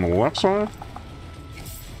he's on the left side.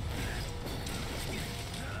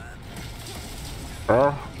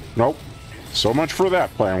 Nope. So much for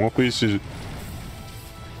that plan. We'll please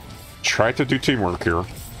try to do teamwork here.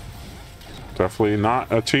 Definitely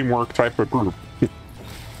not a teamwork type of group.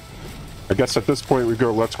 I guess at this point we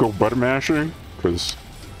go, let's go button mashing, because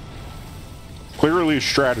clearly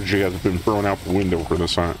strategy has been thrown out the window for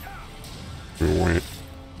this hunt. Wait.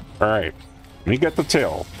 Alright. Let me get the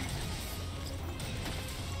tail.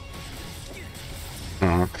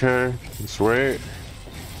 Okay. Let's wait.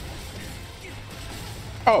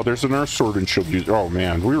 Oh, there's an Earth Sword and Shield user. Oh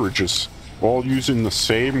man, we were just all using the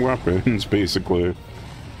same weapons, basically.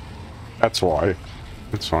 That's why.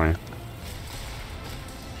 It's fine.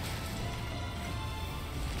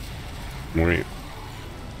 Wait.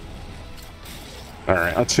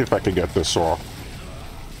 Alright, let's see if I can get this off.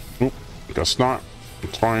 Oop, guess not.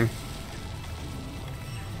 It's fine.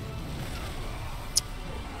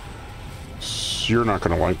 You're not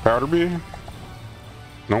gonna like powder me?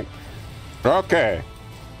 Nope. Okay.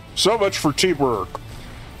 So much for teamwork.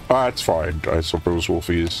 It's fine, I suppose,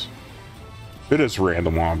 Wolfies. It is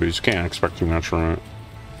random lobbies. Can't expect too much from it.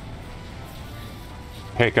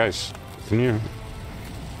 Hey, guys. Can you...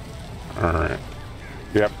 Alright.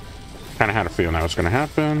 Yep. Kind of had a feeling that was going to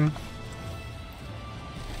happen.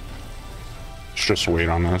 Let's just wait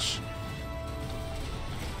on this.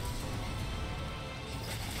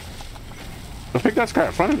 I think that's kind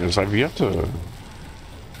of funny, is I've yet to...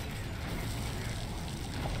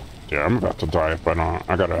 Yeah, I'm about to die if I don't.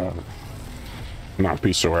 I gotta not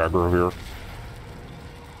be so aggro here.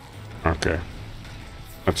 Okay.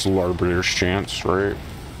 That's Larbear's chance, right?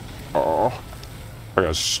 Oh. I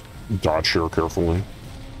gotta dodge here carefully.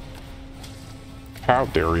 How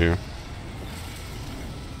dare you?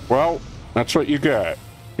 Well, that's what you got.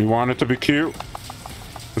 You want it to be cute?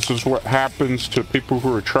 This is what happens to people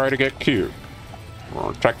who are trying to get cute.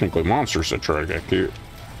 Or technically monsters that try to get cute.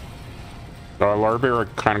 Larbear,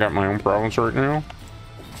 I kind of got my own problems right now.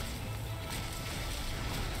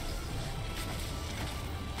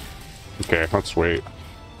 Okay, let's wait.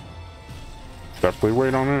 Definitely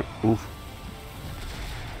wait on it. Oof.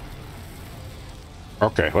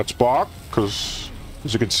 Okay, let's block, because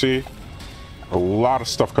as you can see, a lot of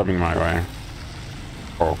stuff coming my way.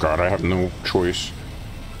 Oh god, I have no choice.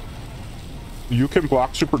 You can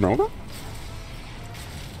block Supernova?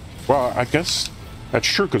 Well, I guess that's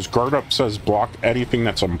true, because guard up says block anything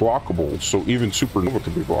that's unblockable, so even Supernova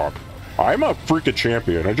can be blocked. I'm a freaking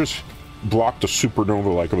champion. I just blocked a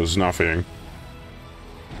Supernova like it was nothing.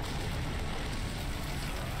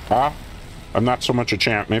 Ah, I'm not so much a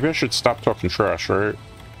champ. Maybe I should stop talking trash, right?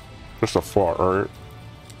 Just a thought, right?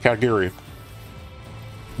 Katagiri.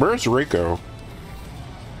 Where's Reiko?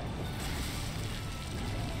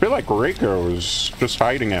 feel like Reiko is just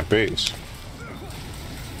hiding at base.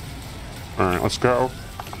 Alright, let's go.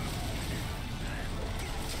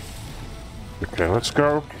 Okay, let's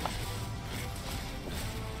go.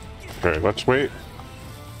 Okay, let's wait.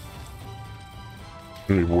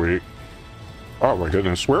 Let me wait. Oh my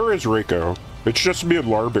goodness, where is Reiko? It's just me and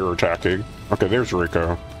Larbear attacking. Okay, there's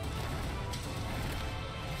Reiko.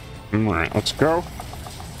 Alright, let's go.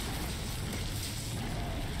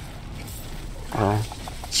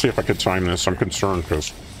 Let's see if I can time this. I'm concerned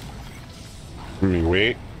because... Let me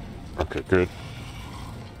wait. Okay, good.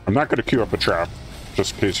 I'm not going to queue up a trap,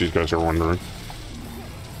 just in case you guys are wondering.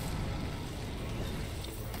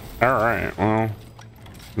 Alright, well...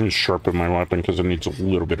 Let me sharpen my weapon because it needs a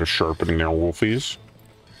little bit of sharpening there, Wolfies.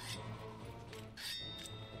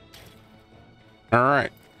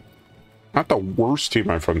 Alright. Not the worst team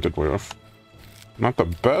I've hunted with. Not the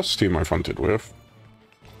best team I've hunted with.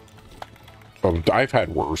 Oh, I've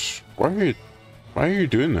had worse. Why are you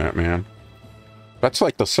doing that, man? That's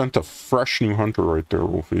like the scent of fresh new hunter right there,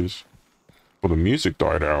 Wolfies. Well, the music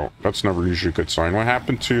died out. That's never usually a good sign. What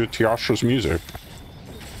happened to Tiasha's music?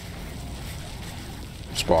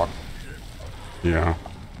 Spock. Yeah.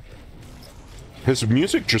 His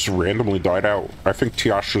music just randomly died out. I think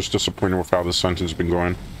Tiasha's disappointed with how the scent has been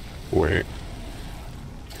going. Wait.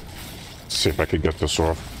 Let's see if I can get this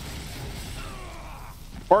off.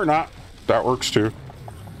 Or not. That works too.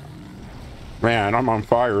 Man, I'm on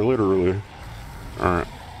fire, literally. Alright.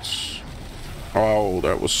 Oh,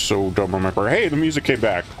 that was so dumb on my part. Hey, the music came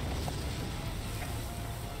back.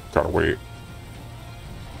 Gotta wait.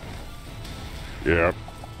 Yep.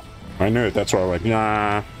 I knew it. That's why I'm like,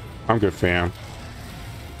 nah, I'm good, fam.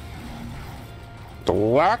 The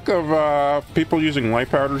lack of people using light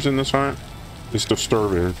powders in this hunt is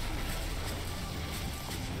disturbing.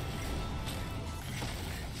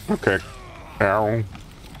 Okay. Ow.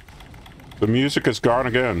 The music is gone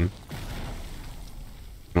again.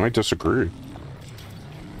 No, I disagree.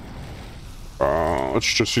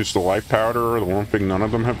 Let's just use the light powder, the one thing none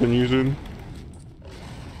of them have been using.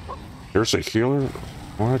 There's a healer?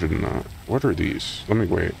 Why didn't that? What are these? Let me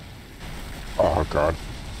wait. Oh, God.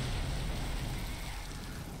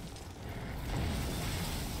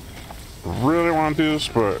 Really want to do this,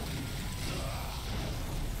 but...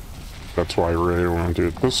 That's why I really want to do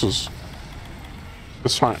it.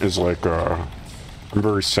 This hunt is like, I'm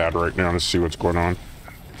very sad right now to see what's going on.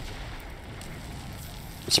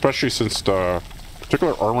 Especially since the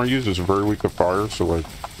particular armor I use is very weak to fire, so like,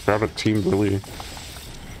 got a team really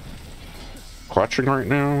clutching right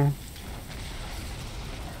now.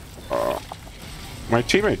 My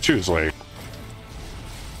teammate too is like,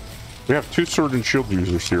 we have 2 sword and shield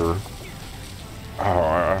users here. Oh,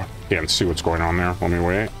 I can't see what's going on there. Let me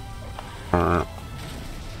wait. Alright.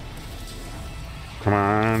 Come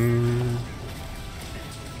on.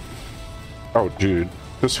 Oh, dude.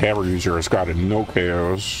 This hammer user has gotten no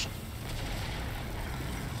KOs.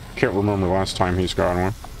 Can't remember the last time he's got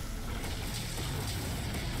one.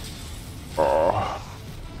 Oh.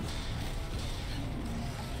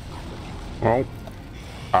 Well,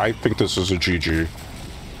 I think this is a GG.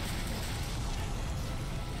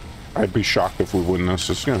 I'd be shocked if we win this.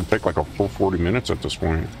 It's gonna take like a full 40 minutes at this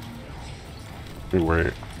point.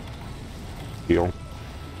 Anyway. Heal.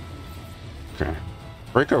 Okay.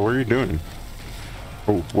 Reiko, what are you doing?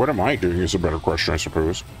 Oh, what am I doing is a better question, I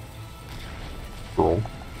suppose. Roll.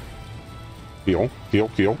 Heal. Heal.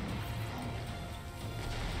 Heal.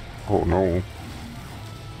 Oh, no.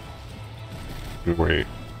 Wait.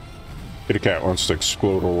 Kitty cat wants to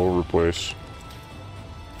explode all over the place.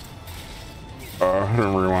 I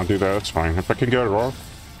don't really want to do that. That's fine. If I can get it off.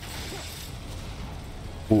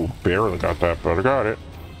 Ooh, barely got that, but I got it.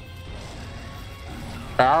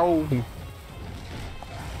 Ow.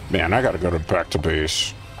 Man, I gotta go back to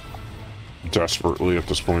base. Desperately at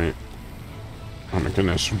this point. Oh my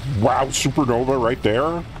goodness. Wow, supernova right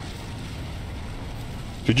there?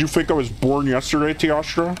 Did you think I was born yesterday,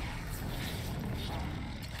 Tiasha?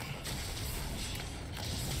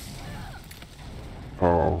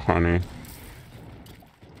 Oh, honey.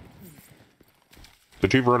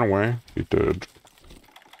 Did he run away? He did.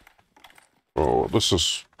 Oh, this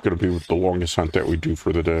is gonna be the longest hunt that we do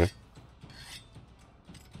for the day.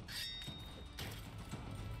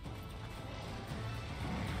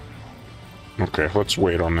 Okay, let's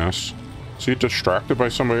wait on this. Is he distracted by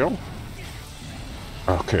somebody else?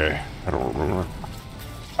 Okay, I don't remember.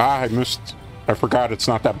 Ah, I missed. I forgot it's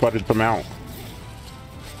not that button to mount.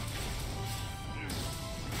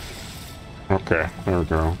 Okay, there we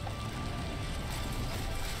go.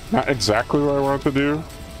 Not exactly what I wanted to do.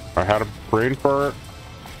 I had a brain fart.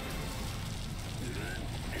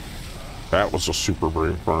 That was a super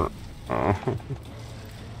brave part.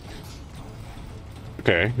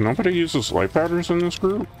 Okay, nobody uses light powders in this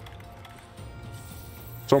group?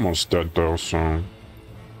 It's almost dead though, so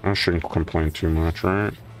I shouldn't complain too much,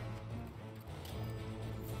 right?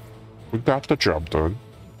 We got the job done.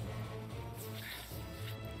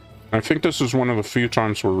 I think this is one of the few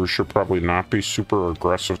times where we should probably not be super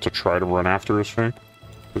aggressive to try to run after this thing.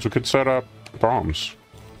 Because we could set up bombs.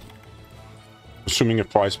 Assuming it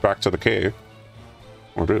flies back to the cave.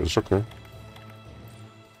 Oh, it is, okay.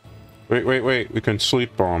 Wait. We can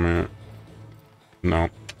sleep bomb it. No.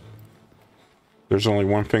 There's only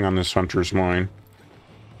one thing on this hunter's mind.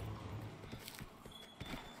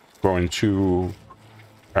 Going to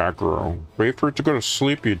aggro. Wait for it to go to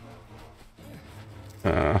sleep, you...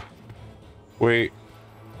 Wait,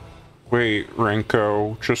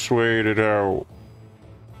 Renko. Just wait it out.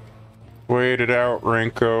 Wait it out,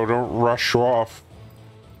 Renko. Don't rush off.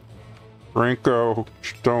 Renko,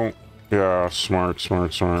 don't... Yeah, smart.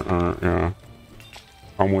 Yeah.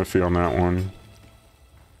 I'm with you on that one.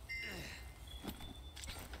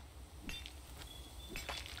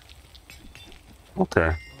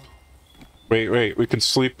 Okay. Wait. We can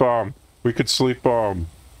sleep bomb. We could sleep bomb.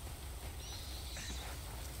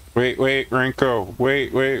 Wait, Renko.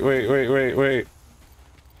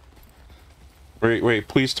 Wait.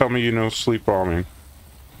 Please tell me you know sleep bombing.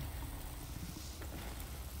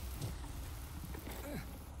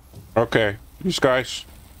 Okay. These guys.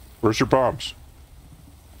 Where's your bombs?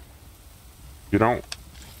 You don't...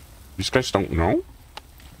 These guys don't know?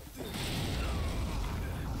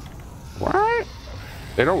 What?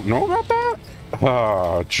 They don't know about that?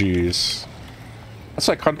 Ah, jeez. That's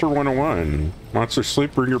like Hunter 101. Monster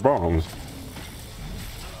sleep, bring your bombs.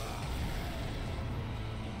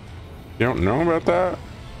 You don't know about that?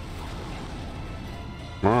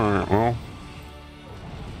 Alright, well.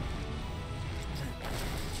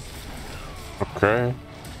 Okay.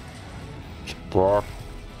 Just block.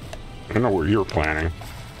 I know what you're planning.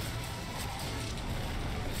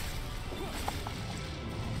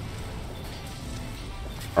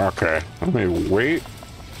 Okay, let me wait.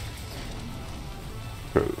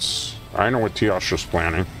 Because I know what Tiasha's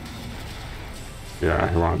planning.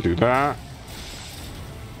 Yeah, you want to do that?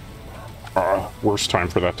 Worst time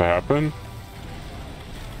for that to happen.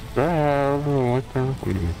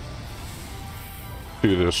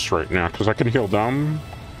 Do this right now, because I can heal them.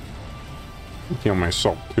 Heal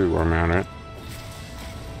myself too, I'm at it.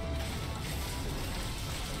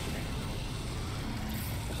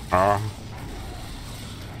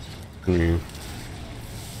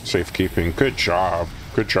 Safekeeping. Good job.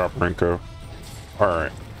 Good job, Renko.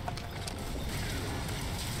 Alright.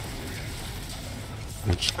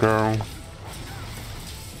 Let's go.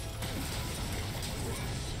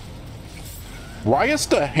 Why is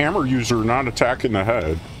the hammer user not attacking the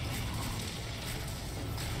head?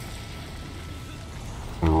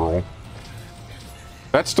 Roll.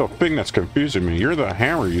 That's the thing that's confusing me. You're the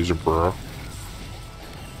hammer user, bro.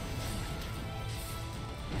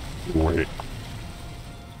 Wait.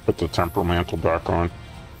 Put the temporal mantle back on.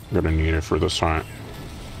 I'm gonna need it for this hunt.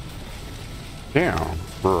 Damn,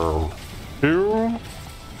 bro. You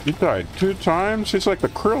died 2 times? He's like the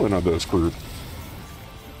Krillin of this group.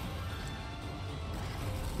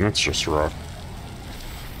 That's just rough.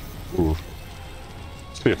 Ooh.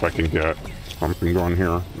 Let's see if I can get something going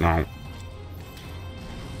here. No. Let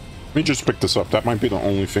me just pick this up. That might be the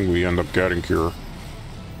only thing we end up getting here.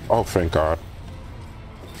 Oh, thank God.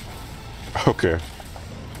 Okay.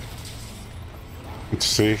 Let's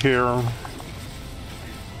see here.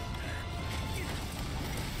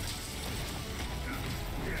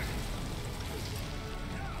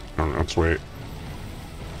 Oh, let's wait.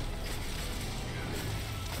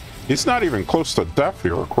 He's not even close to death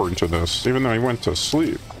here, according to this, even though he went to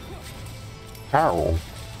sleep. How?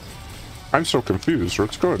 I'm so confused.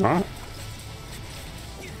 What's going on?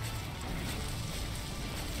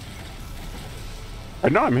 I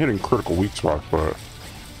know I'm hitting critical weak spot, but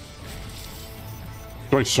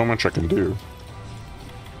there's only so much I can do.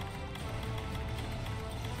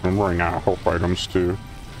 I'm running out of health items too.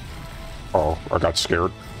 Oh, I got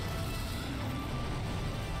scared.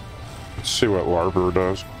 Let's see what Larver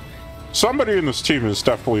does. Somebody in this team is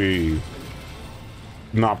definitely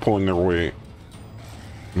not pulling their weight.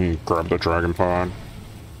 Let me grab the dragon pod.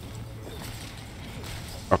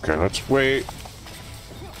 Okay, let's wait.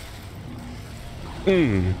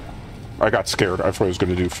 I got scared. I thought I was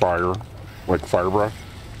going to do fire, like fire breath.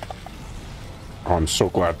 Oh, I'm so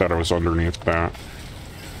glad that I was underneath that.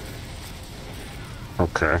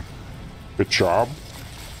 Okay. Good job.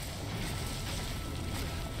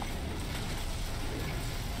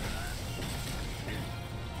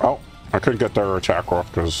 I couldn't get their attack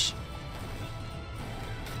off because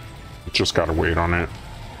just gotta wait on it.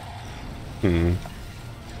 I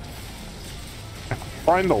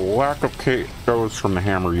find the lack of KOs from the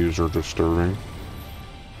hammer user disturbing.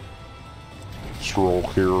 Let's roll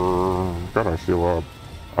here. Gotta heal up.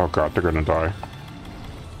 Oh god, they're gonna die.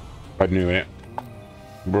 I knew it.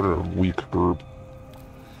 What a weak group.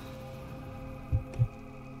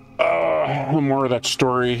 More of that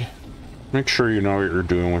story. Make sure you know what you're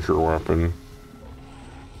doing with your weapon.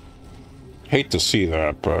 Hate to see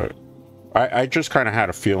that, but I just kind of had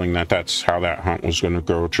a feeling that that's how that hunt was going to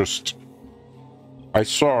go. Just, I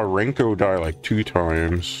saw Renko die like 2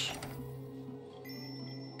 times.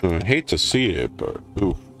 Hate to see it, but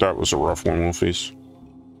ooh, that was a rough one, Wolfies.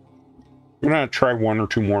 I'm going to try 1 or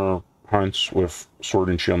 2 more hunts with Sword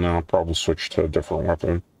and Shield now. I'll probably switch to a different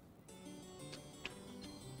weapon.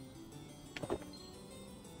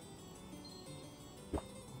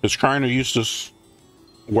 Just trying to use this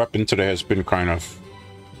weapon today has been kind of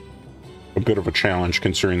a bit of a challenge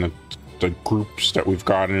considering the groups that we've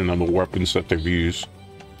gotten and the weapons that they've used.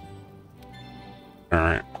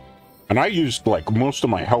 Alright. And I used like most of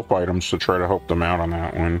my health items to try to help them out on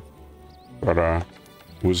that one. But it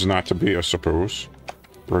was not to be, I suppose.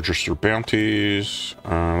 Register bounties.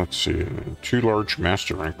 Let's see. 2 large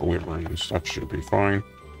master rank deliverings. That should be fine.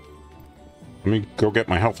 Let me go get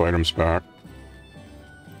my health items back.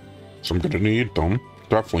 So I'm gonna need them.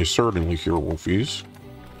 Definitely, certainly here, Wolfies.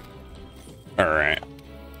 Alright.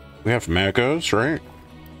 We have megas, right?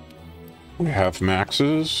 We have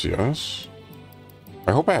maxes, yes.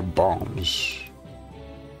 I hope I have bombs.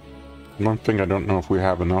 One thing I don't know if we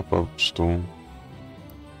have enough of still.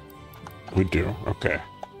 We do, okay.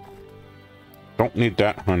 Don't need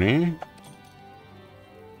that, honey.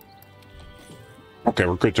 Okay,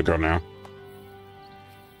 we're good to go now.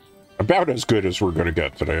 About as good as we're gonna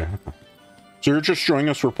get today. So you're just joining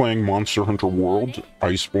us, we're playing Monster Hunter World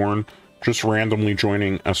Iceborne. Just randomly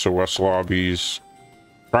joining SOS lobbies.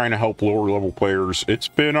 Trying to help lower level players. It's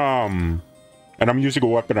been, and I'm using a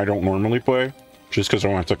weapon I don't normally play. Just because I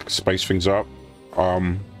want to spice things up.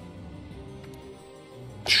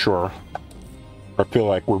 Sure. I feel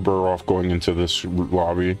like we're better off going into this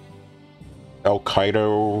lobby. El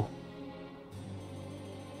Kaido.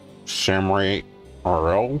 Samurai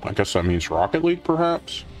RL? I guess that means Rocket League,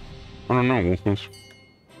 perhaps? I don't know.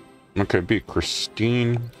 Okay, beat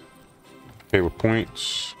Christine. Okay, with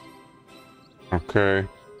points. Okay.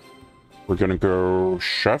 We're gonna go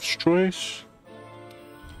Chef's Choice.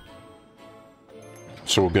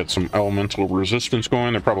 So we'll get some elemental resistance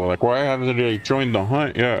going. They're probably like, why haven't they joined the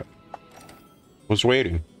hunt yet? Was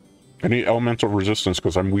waiting. I need elemental resistance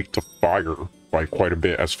because I'm weak to fire by quite a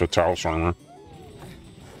bit as Vitalis armor.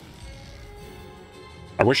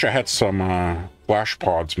 I wish I had some flash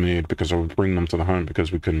pods made because I would bring them to the hunt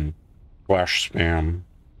because we can flash spam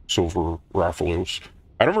silver Rathalos.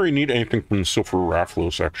 I don't really need anything from silver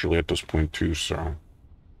Rathalos actually at this point too, so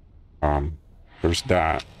there's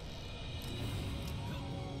that.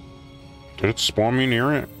 Did it spawn me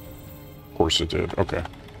near it? Of course it did. Okay.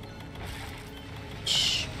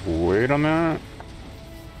 Let's wait on that.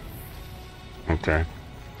 Okay.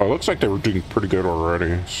 Oh, it looks like they were doing pretty good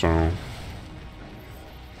already, so.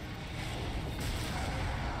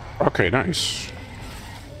 Okay, nice.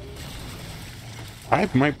 I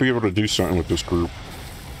might be able to do something with this group.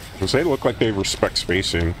 Because they look like they respect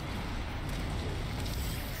spacing.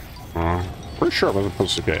 Pretty sure I wasn't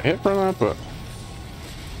supposed to get hit for that, but...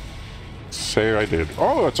 say I did.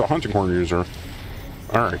 Oh, it's a hunting horn user.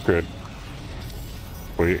 Alright, good.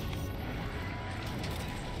 Wait.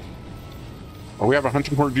 Oh, we have a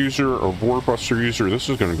hunting horn user, a warbuster user. This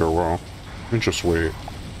is gonna go well. Let me just wait.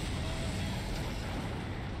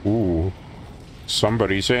 Ooh.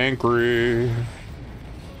 Somebody's angry.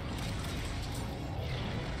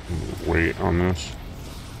 Wait on this.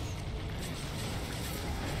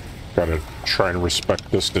 Gotta try to respect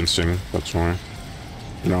distancing, that's why.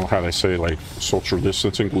 You know how they say, like, social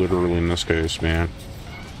distancing? Literally in this case, man.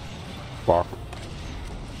 Fuck.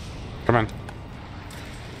 Come on.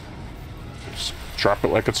 Just drop it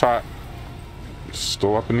like it's hot. He's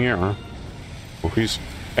still up in the air. Oh, he's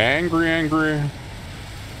angry.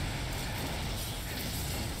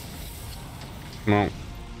 No.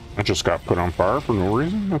 I just got put on fire for no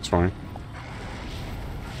reason. That's fine.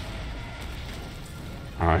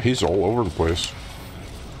 He's all over the place.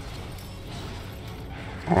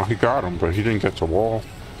 Oh, he got him, but he didn't get to wall.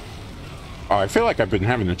 I feel like I've been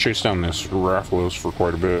having to chase down this Rathalos for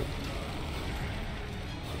quite a bit.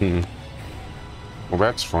 Well,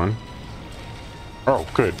 that's fun. Oh,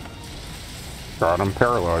 good. Got him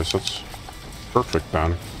paralyzed. That's perfect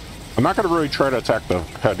then. I'm not going to really try to attack the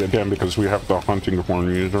head again because we have the hunting horn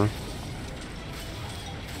user.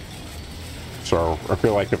 So I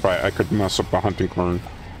feel like if I could mess up the hunting horn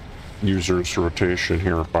user's rotation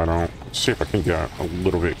here if I don't. Let's see if I can get a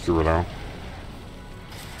little bit here though.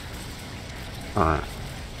 Alright.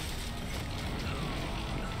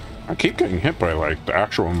 I keep getting hit by like the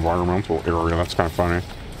actual environmental area. That's kind of funny.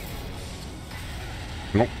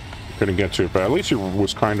 Nope. Couldn't get to it, but at least he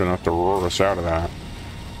was kind enough to roar us out of that.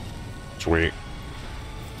 Sweet.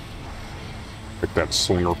 Pick that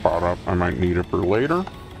slinger pot up. I might need it for later.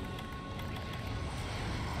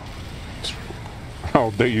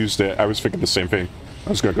 Oh, they used it. I was thinking the same thing. I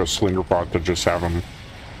was gonna go slinger pot to just have them.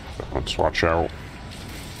 Let's watch out.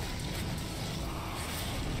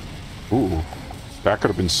 Ooh, that could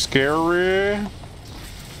have been scary.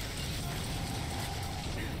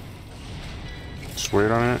 Just wait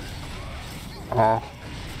on it. Oh,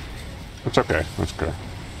 it's okay. That's good.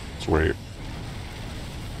 Let's wait.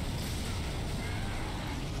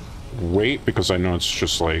 Wait, because I know it's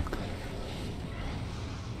just like...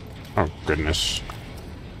 Oh, goodness.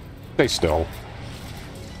 Stay still.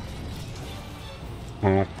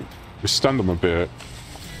 Well, we stunned them a bit.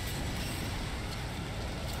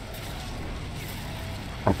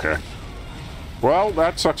 Okay. Well,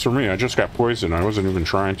 that sucks for me. I just got poisoned. I wasn't even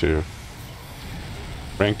trying to.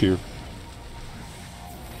 Thank you.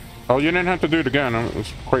 Oh, you didn't have to do it again. It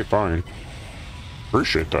was quite fine.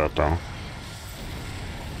 Appreciate that, though.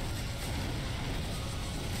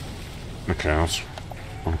 Okay, that's...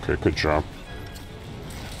 Okay, good job.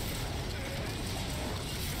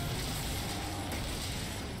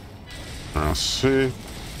 Let's see.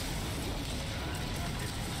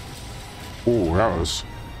 Ooh, that was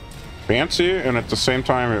fancy, and at the same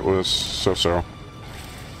time, it was so-so.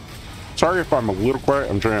 Sorry if I'm a little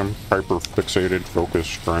quiet. I'm hyper fixated,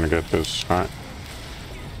 focused, trying to get this hunt.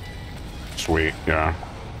 Sweet, yeah.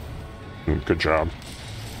 Good job.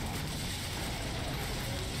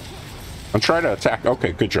 I'm trying to attack.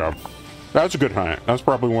 Okay, good job. That was a good hunt. That was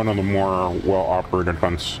probably one of the more well-operated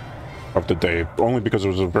hunts of the day, only because it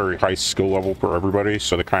was a very high skill level for everybody,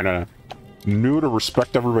 so they kind of knew to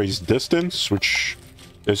respect everybody's distance, which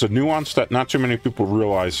is a nuance that not too many people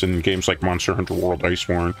realize in games like Monster Hunter World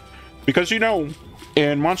Iceborne. Because, you know,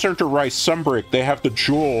 in Monster Hunter Rise Sunbreak, they have the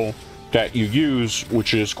jewel that you use,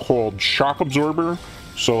 which is called Shock Absorber.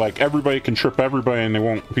 So, like, everybody can trip everybody and they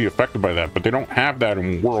won't be affected by that. But they don't have that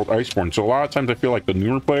in World Iceborne. So a lot of times I feel like the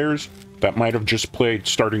newer players that might have just played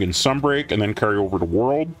starting in Sunbreak and then carry over to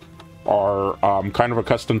World are kind of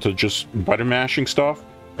accustomed to just button mashing stuff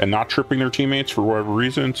and not tripping their teammates for whatever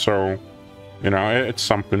reason. So, you know, it's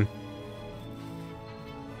something.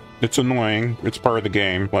 It's annoying. It's part of the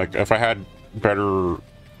game. Like, if I had better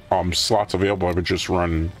slots available, I would just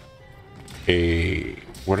run a...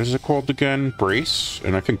 What is it called again? Brace?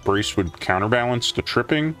 And I think Brace would counterbalance the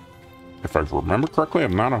tripping. If I remember correctly,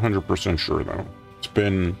 I'm not 100% sure, though. It's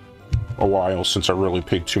been a while since I really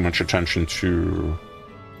paid too much attention to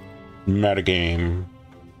metagame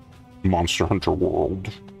Monster Hunter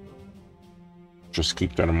World. Just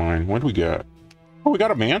keep that in mind. What do we get? Oh, we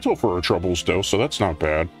got a mantle for our troubles, though, so that's not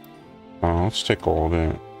bad. Let's take all of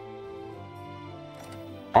it.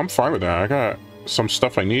 I'm fine with that. I got some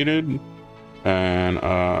stuff I needed. And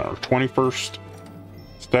 21st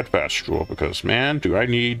steadfast jewel, because, man, do I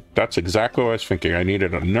need... That's exactly what I was thinking. I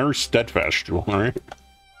needed another steadfast jewel, alright?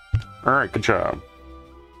 Alright, good job.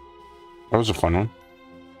 That was a fun one.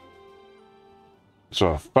 It's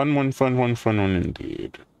a fun one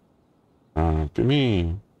indeed. Give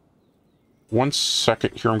me 1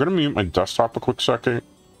 second here. I'm going to mute my desktop a quick second.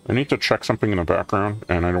 I need to check something in the background,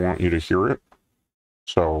 and I don't want you to hear it.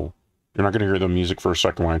 So, you're not going to hear the music for a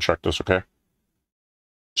second when I check this, okay?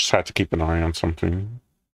 Just had to keep an eye on something.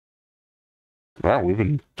 Wow, we've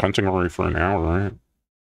been hunting already for an hour, right?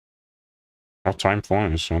 How time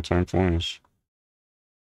flies, how time flies.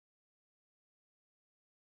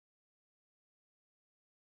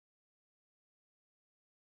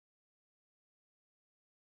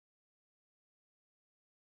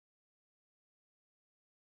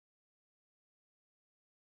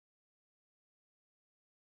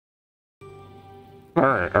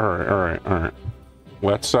 Alright.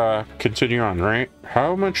 Let's continue on, right?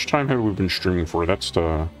 How much time have we been streaming for? That's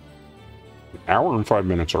the hour and 5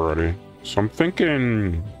 minutes already. So I'm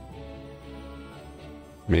thinking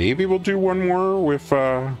maybe we'll do one more with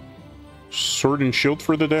Sword and Shield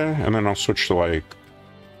for the day, and then I'll switch to like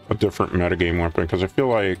a different metagame weapon, because I feel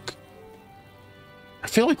like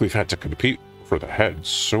we've had to compete for the head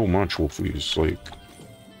so much with these, like,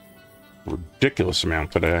 ridiculous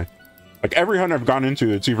amount today. Like, every hunt I've gone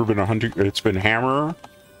into, it's either been it's been hammer,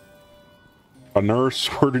 a nurse,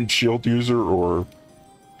 sword and shield user, or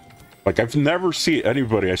like I've never seen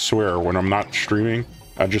anybody, I swear, when I'm not streaming,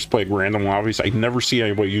 I just play random lobbies, I never see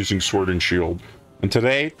anybody using sword and shield. And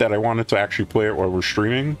today that I wanted to actually play it while we're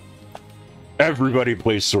streaming, everybody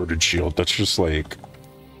plays sword and shield. That's just like,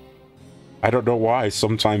 I don't know why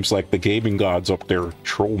sometimes like the gaming gods up there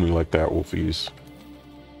troll me like that, Wolfies.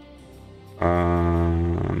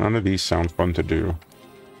 None of these sound fun to do.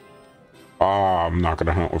 I'm not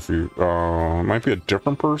gonna hunt with you. It might be a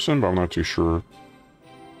different person, but I'm not too sure.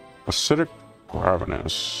 Acidic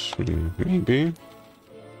Ravenous. Maybe.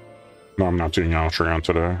 No, I'm not doing Altreon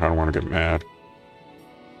today. I don't want to get mad.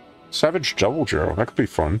 Savage Devil Joe. That could be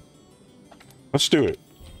fun. Let's do it.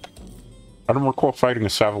 I don't recall fighting a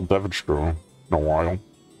Savage Devil Joe in a while.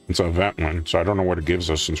 It's an event one, so I don't know what it gives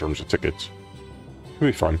us in terms of tickets. It'll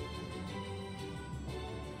be fun.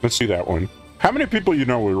 Let's do that one. How many people you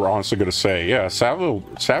know were honestly going to say, yeah,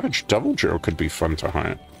 Savage Devil Joe could be fun to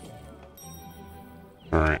hunt?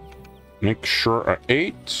 Alright. Make sure I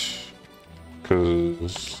ate.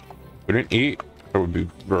 Because we didn't eat. That would be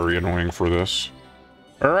very annoying for this.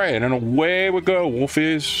 Alright, and away we go,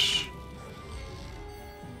 Wolfies.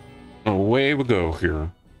 Away we go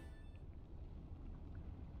here.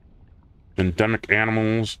 Endemic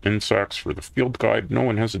animals, insects for the field guide. No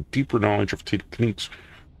one has a deeper knowledge of techniques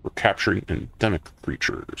for capturing endemic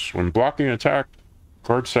creatures. When blocking an attack,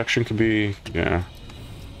 guard section can be, yeah.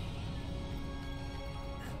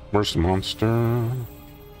 Where's the monster?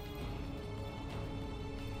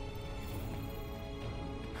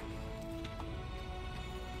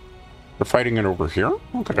 They're fighting it over here?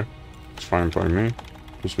 Okay. It's fine by me.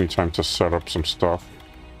 Gives me time to set up some stuff.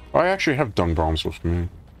 Oh, I actually have dung bombs with me.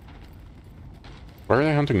 Why are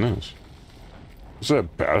they hunting this? Is that a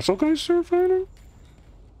basil guy they're fighting?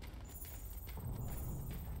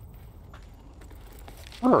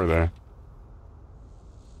 Where are they?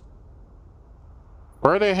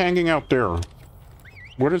 Why are they hanging out there?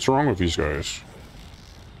 What is wrong with these guys?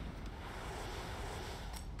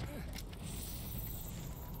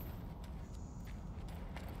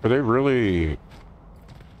 Are they really...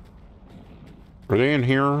 Are they in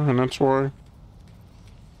here and that's why?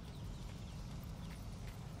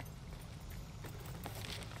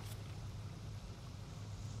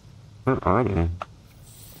 Where are they?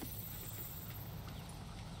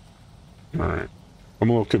 Alright. I'm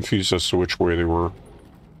a little confused as to which way they were.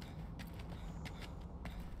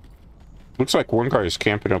 Looks like one guy is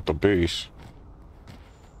camping out the base.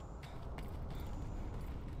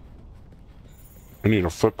 I need a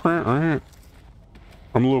footprint, right?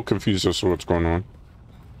 I'm a little confused as to what's going on.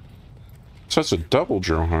 It says a devil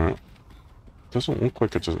drill hunt. Doesn't look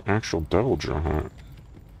like it's an actual devil drill hunt.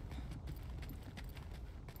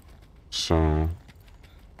 So...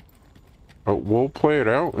 we'll play it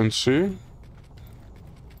out and see.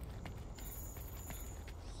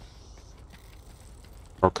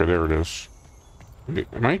 Okay, there it is.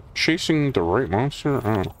 Am I chasing the right monster?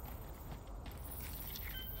 Oh.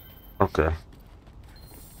 Okay.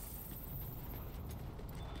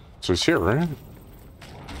 So he's here, right?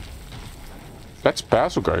 That's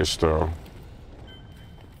Basilgeist, though.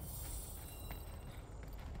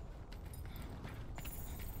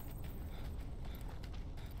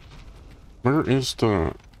 Where is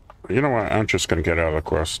the... You know what? I'm just gonna get out of the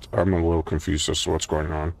quest. I'm a little confused as to what's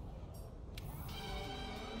going on.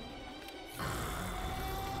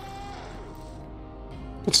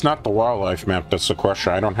 It's not the wildlife map that's the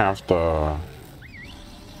question. I don't have the...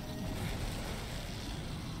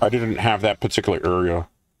 I didn't have that particular area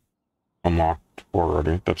unlocked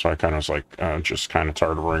already. That's why I kind of was like, just kind of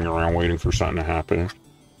tired of running around waiting for something to happen.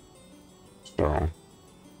 So...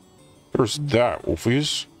 There's that,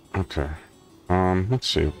 Wolfies. Okay. Let's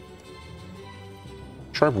see.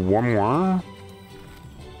 Try one more.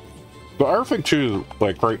 The other thing too,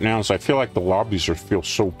 like right now, is I feel like the lobbies feel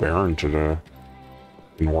so barren to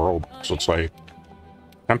the world. So it's like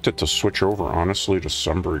tempted to switch over, honestly, to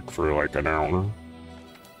Sunbreak for like an hour.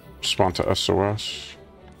 Respond to SOS.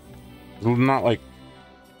 There's not like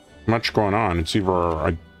much going on. It's either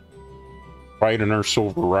I fight an Earth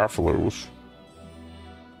Silver Rathalos,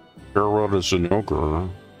 farewell to Zinogre.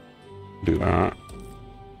 Do that.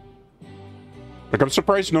 Like, I'm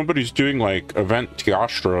surprised nobody's doing, like, Event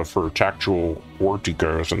Teostra for tactual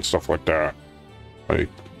Vorticos and stuff like that. Like,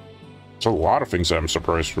 there's a lot of things that I'm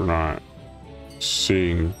surprised we're not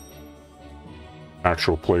seeing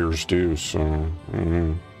actual players do, so...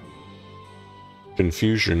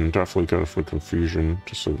 Confusion, definitely go for confusion,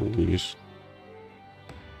 to say the least.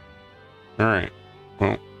 Alright,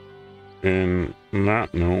 well, in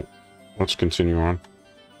that note, let's continue on.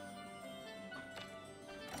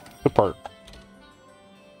 The park.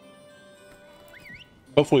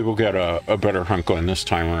 Hopefully we'll get a better hunt going this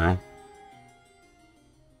time around.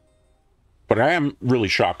 But I am really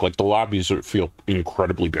shocked. Like, the lobbies feel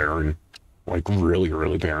incredibly barren. Like, really,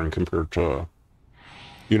 really barren compared to...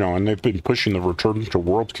 You know, and they've been pushing the Return to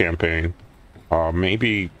World campaign.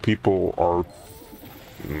 Maybe people are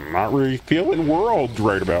not really feeling World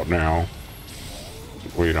right about now.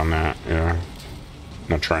 Wait on that, yeah.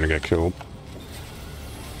 Not trying to get killed.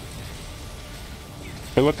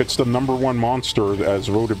 Hey, look, it's the #1 monster as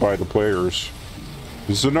voted by the players.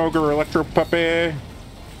 Zinogre Electro Puppy.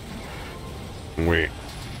 Wait.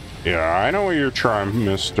 Yeah, I know what you're trying,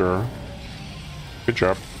 mister. Good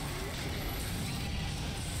job.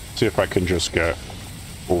 See if I can just get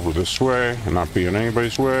over this way and not be in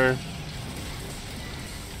anybody's way.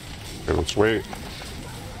 Okay, let's wait.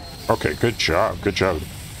 Okay, good job, good job.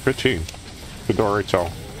 Good team. Good already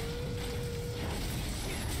tell.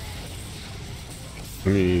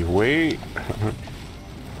 Let me wait.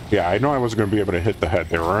 Yeah, I know I wasn't going to be able to hit the head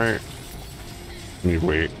there, right? Let me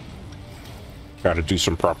wait. Gotta do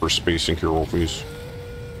some proper spacing here, Wolfies.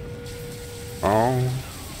 Oh.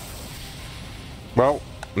 Well,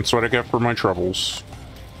 that's what I get for my troubles.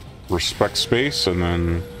 Respect space, and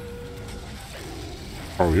then...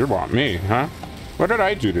 Oh, you want me, huh? What did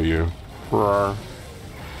I do to you?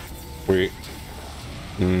 Wait.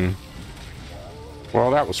 Well,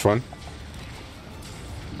 that was fun.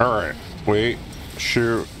 Alright. Wait.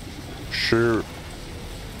 Shoot. Shoot.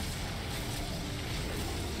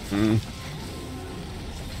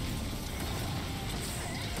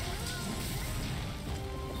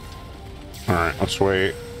 Alright, let's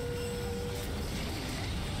wait.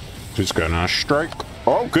 Who's gonna strike?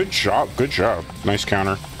 Oh, good job, good job. Nice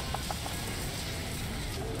counter.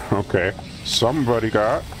 Okay, somebody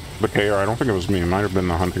got the KO. I don't think it was me. It might have been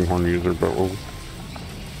the hunting horn user, but we'll...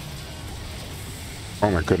 Oh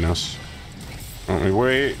my goodness. Let me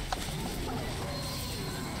wait.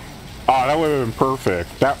 Oh, that would have been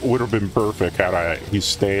perfect. That would have been perfect had he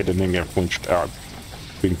stayed and then get flinched out.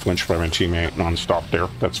 Being flinched by my teammate non-stop there.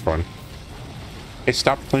 That's fun. Hey,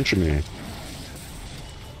 stop flinching me.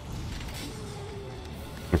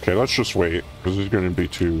 Okay, let's just wait, because it's going to be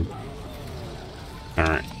too...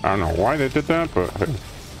 Alright, I don't know why they did that, but... Hey.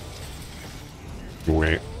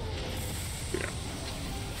 Wait. Yeah.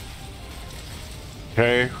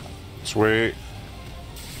 Okay, let's wait.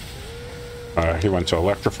 He went to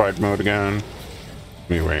electrified mode again. Let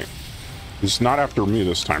me wait. He's not after me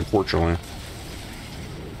this time, fortunately.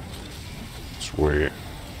 Let's wait.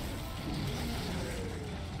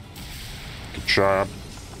 Good job.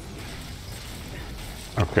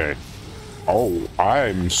 Okay. Oh,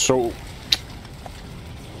 I'm so...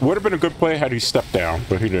 Would have been a good play had he stepped down,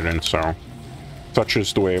 but he didn't, so... Such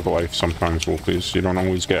is the way of life sometimes, Wolfies. You don't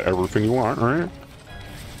always get everything you want, right?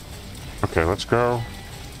 Okay, let's go.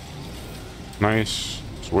 Nice.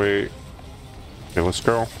 Let's wait. Okay, let's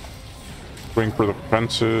go. Swing for the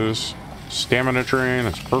fences. Stamina drain,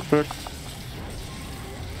 that's perfect.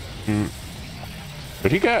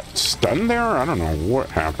 Did he get stunned there? I don't know what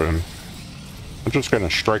happened. I'm just gonna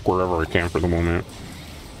strike wherever I can for the moment.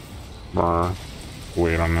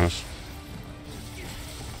 Wait on this.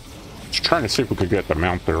 Just trying to see if we could get the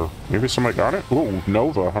mount there. Maybe somebody got it? Ooh,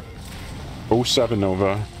 Nova. 07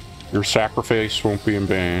 Nova. Your sacrifice won't be in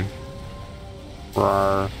vain.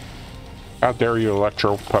 How dare you,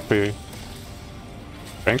 Electro Puppy.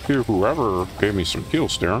 Thank you, whoever gave me some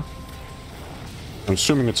heals there. I'm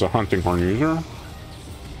assuming it's a hunting horn user.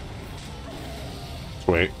 Let's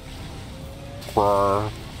wait. Okay,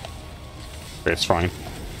 it's fine.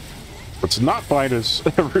 What's not fine is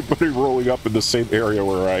everybody rolling up in the same area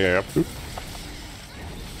where I am.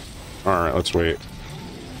 Alright, let's wait.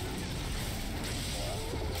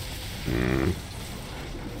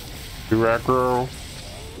 Too aggro?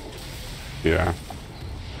 Yeah.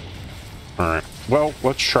 Alright. Well,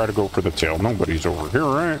 let's try to go for the tail. Nobody's over here,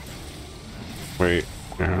 right? Wait.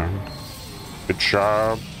 Yeah. Good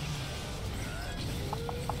job.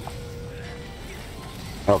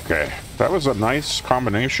 Okay. That was a nice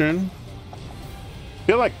combination. I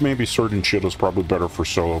feel like maybe Sword and Shield is probably better for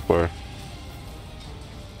solo play.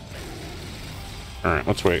 Alright,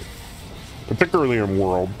 let's wait. Particularly in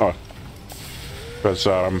World. Because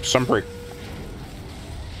Sunbreak...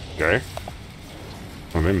 Okay.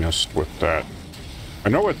 Oh, they missed with that. I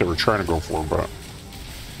know what they were trying to go for, but...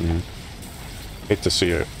 Hate to see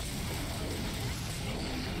it.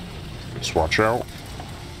 Let's watch out.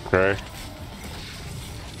 Okay.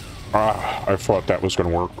 I thought that was gonna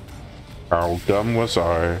work. How dumb was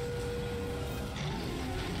I?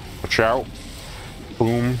 Watch out.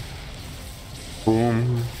 Boom.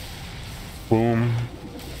 Boom. Boom.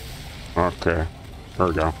 Okay. There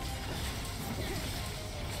we go.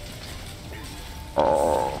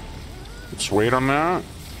 Oh. Let's wait on that.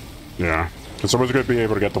 Yeah. Because someone's going to be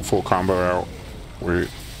able to get the full combo out. Wait.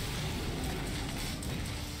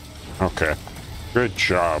 Okay. Good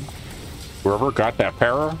job. Whoever got that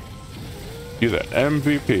para, you the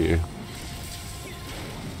MVP.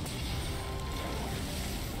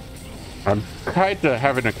 I'm kind of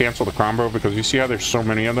having to cancel the combo because you see how there's so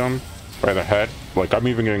many of them by the head? Like, I'm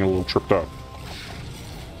even getting a little tripped up.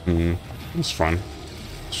 It's fun.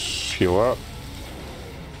 Let's heal up.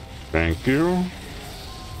 Thank you.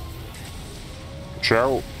 Watch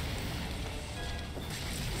out.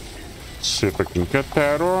 Let's see if I can get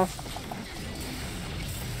that off.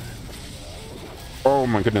 Oh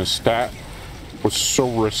my goodness, that was so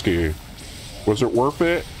risky. Was it worth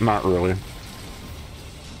it? Not really.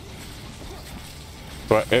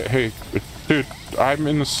 But, hey, dude, I'm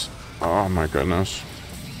in this... Oh my goodness.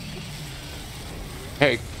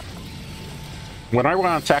 Hey. When I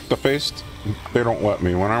want to attack the face, they don't let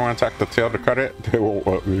me. When I want to attack the tail to cut it, they won't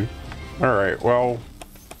let me. Alright, well,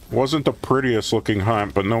 wasn't the prettiest looking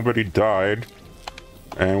hunt, but nobody died.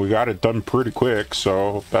 And we got it done pretty quick,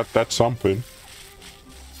 so that's something.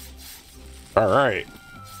 Alright.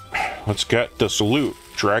 Let's get this loot.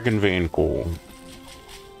 Dragon Vein Coal.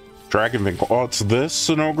 Dragon Vein Coal. Oh, it's this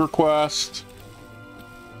an ogre quest?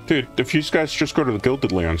 Dude, if you guys just go to the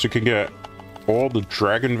Gilded Lands, you can get all the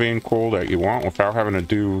Dragon Vein Coal that you want without having to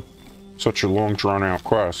do such a long drawn-out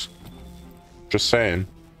quest. Just saying.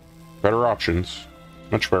 Better options.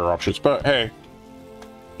 Much better options. But, hey.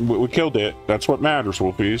 We killed it. That's what matters,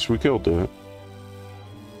 Wolfies. We killed it.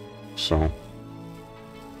 So.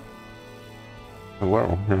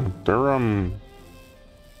 Hello. Yeah.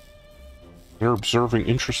 They're observing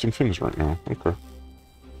interesting things right now. Okay.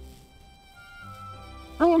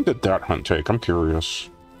 How long did that hunt take? I'm curious.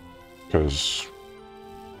 Because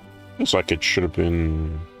it's like it should have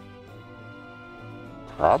been...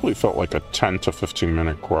 Probably felt like a 10 to 15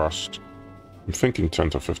 minute quest. I'm thinking 10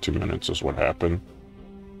 to 15 minutes is what happened.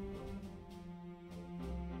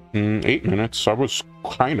 8 minutes. I was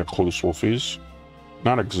kind of close, Wolfies.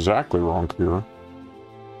 Not exactly wrong here.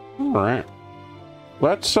 Alright.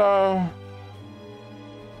 Let's,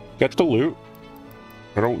 get the loot.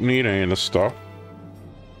 I don't need any of this stuff.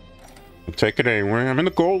 I'll take it anyway. I mean,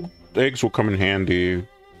 the gold eggs will come in handy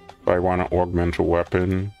if I want to augment a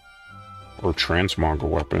weapon or transmog a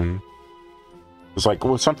weapon. It's like,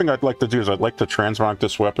 well, something I'd like to do is I'd like to transmog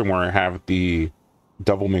this weapon where I have the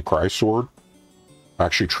Devil May Cry sword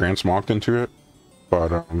actually transmogged into it.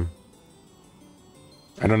 But,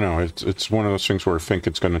 I don't know. It's one of those things where I think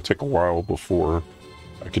it's going to take a while before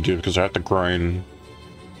I could do it because I have to grind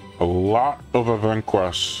a lot of event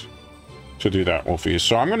quests to do that, Wolfies.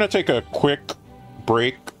 So I'm going to take a quick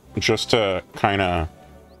break just to kind of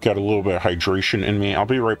get a little bit of hydration in me. I'll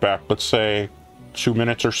be right back. Let's say 2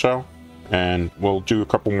 minutes or so, and we'll do a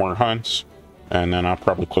couple more hunts, and then I'll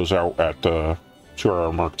probably close out at the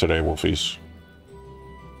 2-hour mark today, Wolfies.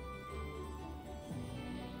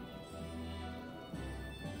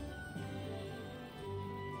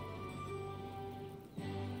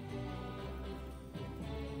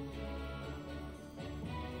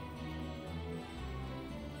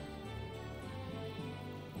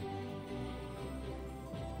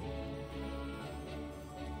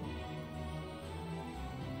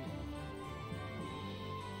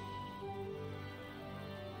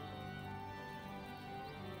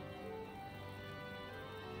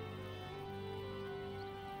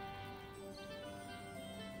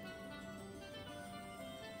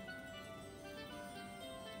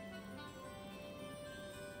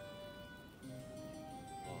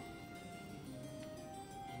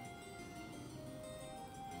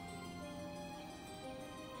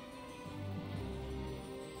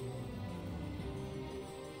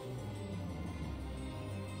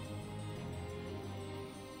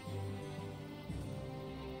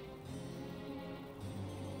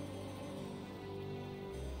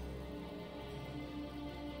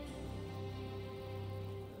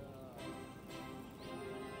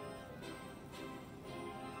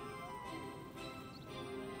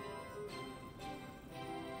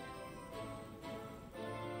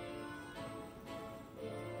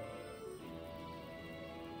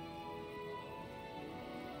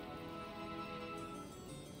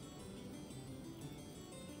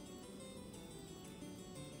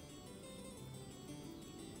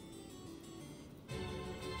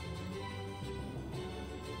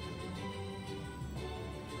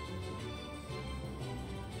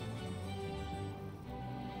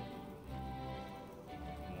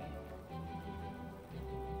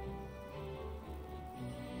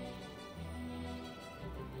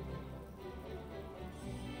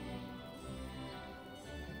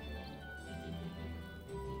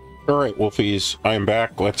 Alright, Wolfies, I am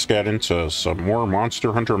back. Let's get into some more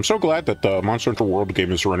Monster Hunter. I'm so glad that the Monster Hunter World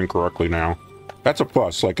game is running correctly now. That's a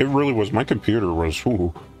plus. Like, it really was. My computer was,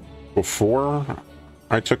 ooh, before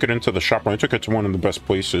I took it into the shop, I took it to one of the best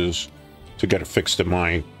places to get it fixed in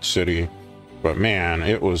my city. But man,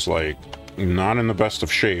 it was, like, not in the best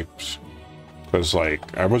of shapes. Because,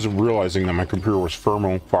 like, I wasn't realizing that my computer was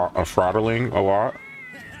throttling a lot.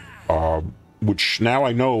 Which now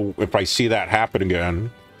I know if I see that happen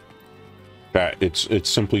again, that it's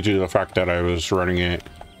simply due to the fact that I was running it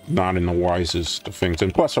not in the wisest of things.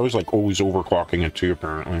 And plus, I was, like, always overclocking it too,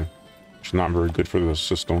 apparently. Which is not very good for the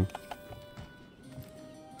system.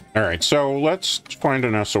 Alright, so let's find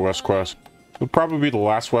an SOS quest. It'll probably be the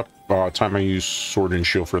last time I use Sword and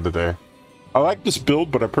Shield for the day. I like this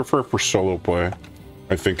build, but I prefer for solo play,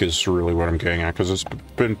 I think is really what I'm getting at, because it's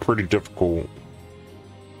been pretty difficult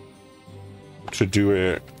to do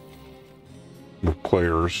it with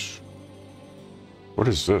players. What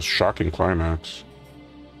is this? Shocking climax.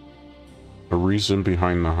 The reason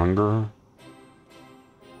behind the hunger?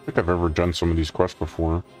 I think I've ever done some of these quests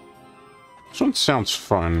before. This one sounds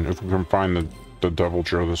fun, if we can find the Devil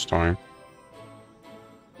Joe this time.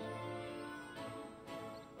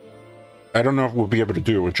 I don't know if we'll be able to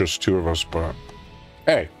do it with just two of us, but...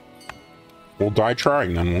 Hey! We'll die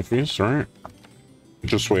trying then, Wolfies, right?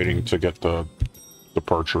 Just waiting to get the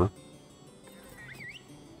departure.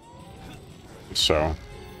 So...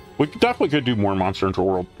 We definitely could do more Monster Hunter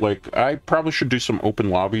World. Like, I probably should do some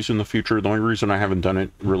open lobbies in the future. The only reason I haven't done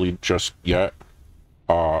it really just yet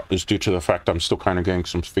is due to the fact I'm still kind of getting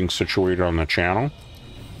some things situated on the channel.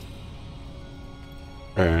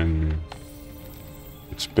 And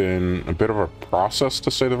it's been a bit of a process,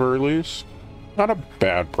 to say the very least. Not a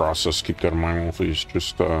bad process, keep that in mind, Wolfies.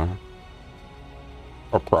 Just a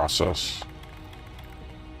process.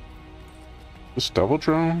 This Devil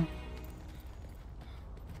Joe?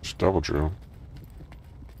 This Devil Joe.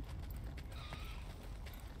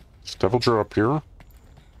 Is Devil Joe up here?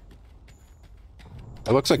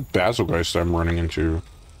 It looks like Basilgeist I'm running into.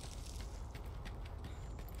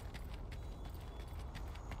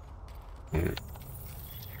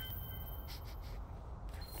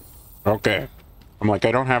 Okay. I'm like,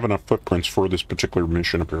 I don't have enough footprints for this particular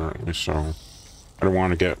mission, apparently, so I don't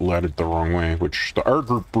want to get led the wrong way, which our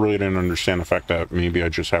group really didn't understand the fact that maybe I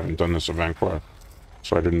just haven't done this event quest.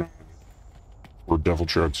 So I didn't know where Devil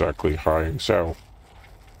Joe exactly hiding. So,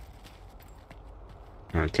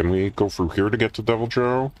 alright, can we go through here to get to Devil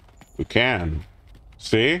Joe? We can.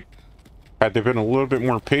 See? Had they been a little bit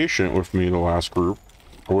more patient with me, the last group,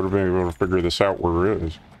 I would have been able to figure this out where it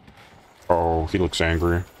is. Oh, he looks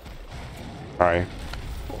angry. Hi.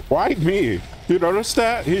 Why me? You notice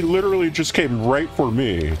that? He literally just came right for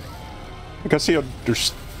me. I guess he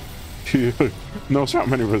knows how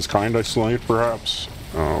many of his kind I slayed, perhaps.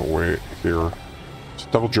 Oh, wait, here. So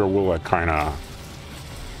Devil Joe will, like, kind of...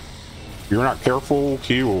 If you're not careful,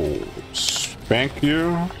 he will spank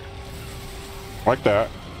you. Like that.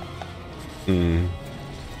 I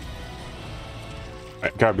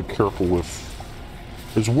gotta be careful with...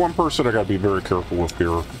 There's one person I gotta be very careful with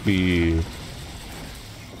here. The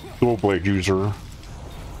dual blade user.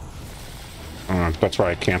 That's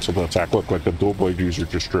why I canceled the attack. Look, like the dual blade user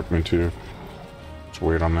just stripped me too. Let's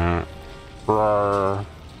wait on that. For our...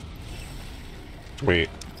 Wait.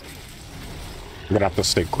 I'm gonna have to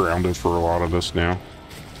stay grounded for a lot of this now.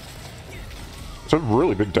 It's a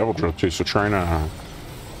really big Devil Joe too, so trying to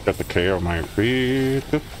get the KO might be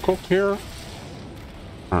difficult here.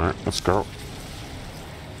 Alright, let's go.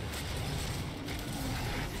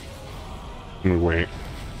 Let me wait.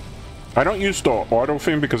 I don't use the auto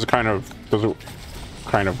thing because it kind of doesn't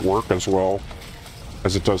work as well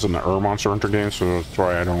as it does in the Monster Hunter game, so that's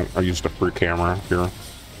why I use the free camera here. I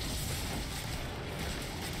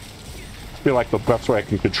feel like the best way I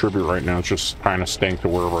can contribute right now is just kind of staying to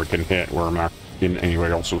wherever I can hit, where I'm not in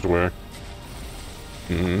anybody else's way.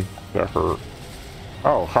 That hurt.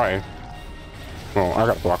 Oh, hi. Oh, I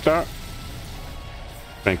gotta block that.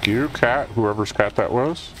 Thank you, cat, whoever's cat that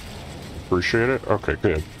was. Appreciate it. Okay,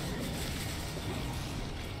 good.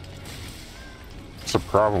 What's the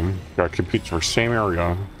problem? Gotta compete for the same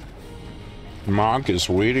area. Mog is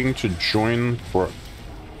waiting to join for...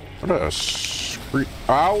 What a scream.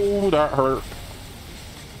 Ow, that hurt.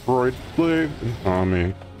 Freud leg. Oh,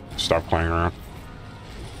 me. Stop playing around.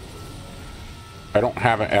 I don't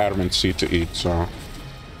have an adamant seed to eat, so...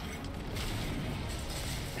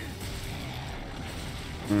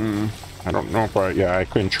 I don't know if I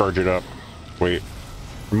couldn't charge it up. Wait.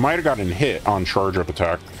 I might have gotten hit on charge up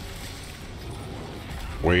attack.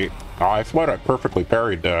 Wait. I thought I perfectly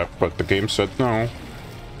parried that, but the game said no.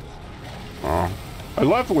 I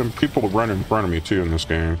love when people run in front of me too in this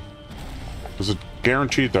game. Is it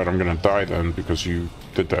guaranteed that I'm gonna die then because you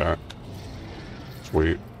did that?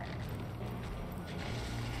 Sweet.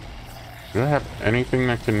 Do I have anything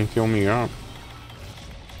that can heal me up?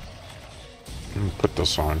 Let me put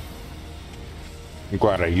this on. I'm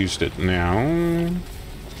glad I used it now.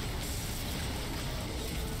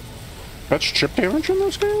 That's chip damage in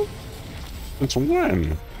this game? Since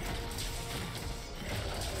when?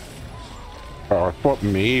 Oh, I thought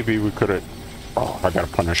maybe we could have... Oh, I gotta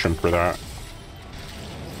punish him for that.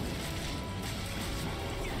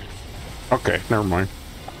 Okay, never mind.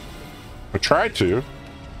 I tried to.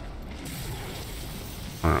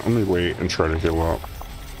 Alright, let me wait and try to heal up.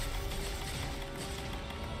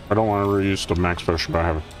 I don't want to reuse the max potion, but I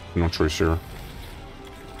have no choice here.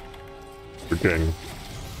 We're getting...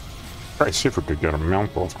 Try to see if we could get a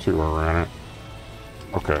mount off too while we're at it.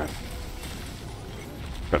 Okay.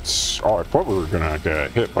 That's... Oh, I thought we were gonna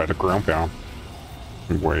get hit by the ground pound.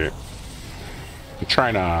 Wait. I'm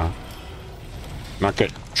trying to not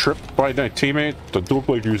get tripped by my teammate. The dual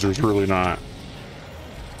blade user is really not...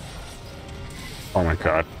 Oh my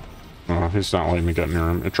god. Oh, he's not letting me get near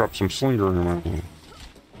him. It dropped some slinger in my...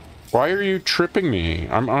 Why are you tripping me?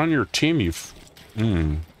 I'm on your team, you...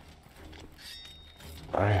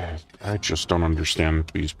 I just don't understand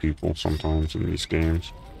these people sometimes in these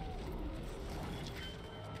games.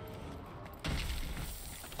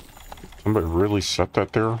 Somebody really set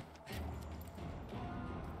that there?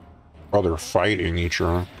 Oh, they're fighting each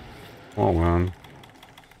other. Well then.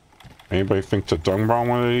 Anybody think to dung bomb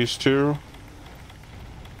one of these two?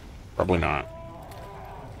 Probably not.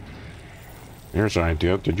 Here's an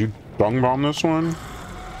idea. Did you dung bomb this one?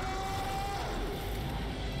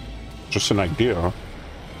 Just an idea.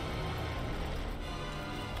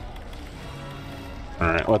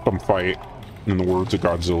 Alright, let them fight, in the words of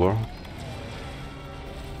Godzilla.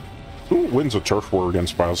 Who wins a turf war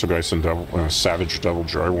against Biogeist and Savage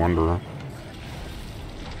Deviljay? I wonder.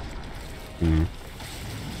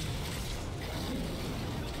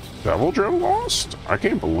 Deviljay lost? I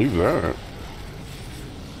can't believe that.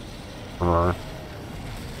 Uh-oh.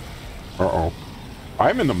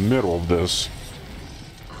 I'm in the middle of this.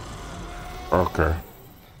 Okay.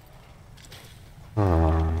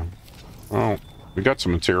 Well, we got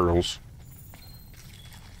some materials.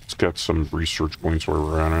 Let's get some research points where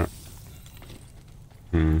we're at it.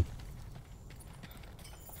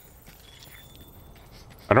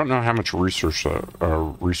 I don't know how much research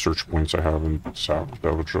points I have in Savage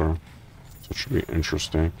Deviljay. So it should be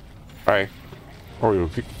interesting. Hi. Oh,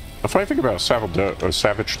 if I think about Savage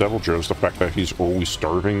Deviljay, is the fact that he's always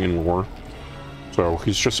starving in war. So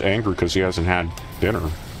he's just angry because he hasn't had dinner.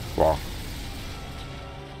 Wow.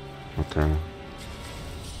 Okay.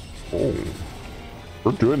 Oh.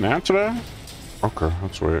 We're doing that today? Okay,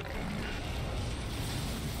 let's wait.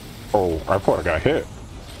 Oh, I thought I got hit.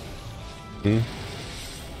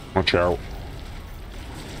 Watch out.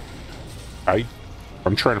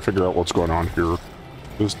 I'm trying to figure out what's going on here.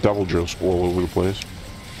 This Deviljay's all over the place.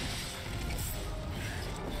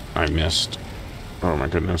 I missed. Oh my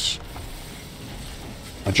goodness.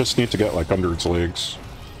 I just need to get like under its legs.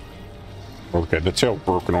 Okay, the tail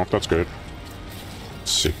broken off. That's good.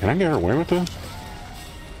 Let's see. Can I get away with this?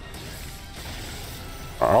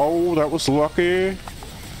 Oh, that was lucky.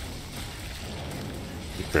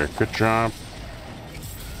 Okay, good job.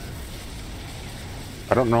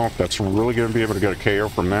 I don't know if that's really going to be able to get a KO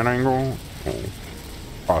from that angle.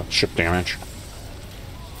 Oh, chip damage.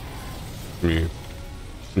 I'm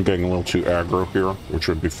getting a little too aggro here, which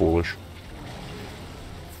would be foolish.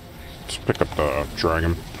 Let's pick up the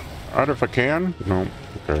dragon. Out if I can? No.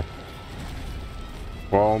 Okay.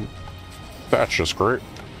 Well, that's just great.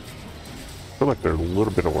 I feel like there's a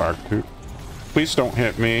little bit of lag too. Please don't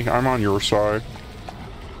hit me. I'm on your side.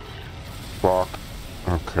 Fuck.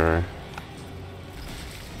 Okay.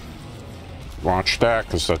 Watch that,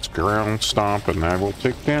 because that's ground stomp, and I will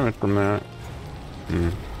take damage from that.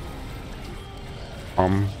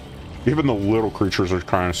 Even the little creatures are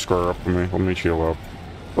kind of scar up for me. Let me heal up.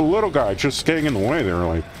 The little guy just getting in the way there,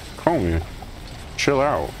 like, homie, chill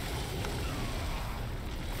out.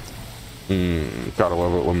 Gotta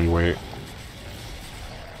love it. Let me wait.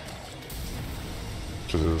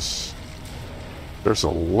 There's a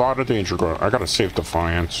lot of danger going on. I gotta save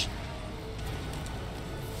Defiance.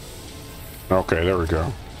 Okay, there we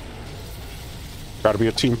go. Gotta be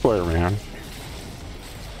a team player, man.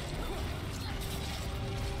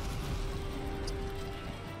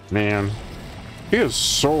 Man, he is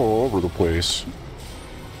so all over the place.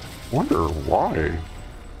 Wonder why.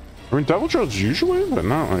 I mean, Deviljay's usually, but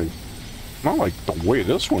not like the way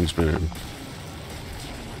this one's been.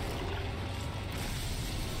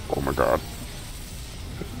 my god.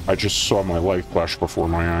 I just saw my life flash before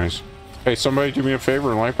my eyes. Hey, somebody do me a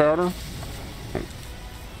favor and light powder?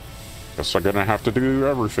 Guess I'm gonna have to do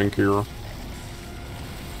everything here.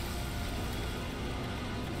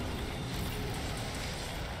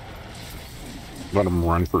 Let him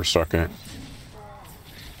run for a second.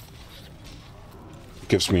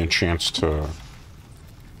 Gives me a chance to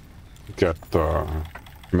get the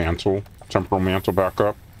mantle, temporal mantle back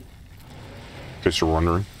up. In case you're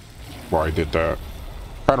wondering why I did that.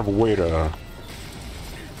 Kind of a way to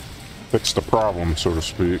fix the problem, so to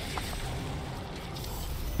speak.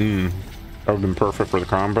 That would have been perfect for the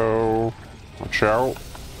combo. Watch out.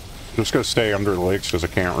 Just gonna stay under the legs because I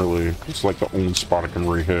can't really. It's like the only spot I can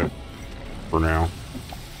re-hit for now.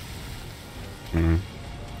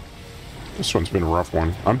 This one's been a rough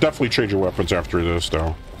one. I'm definitely changing weapons after this,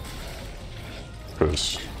 though.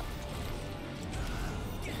 Because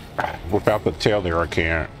without the tail there, I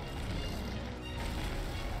can't.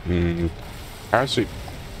 How's it?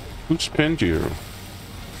 Who's pinned you?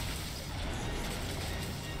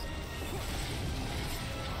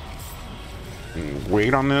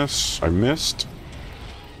 Wait on this. I missed.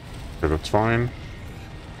 Okay, that's fine.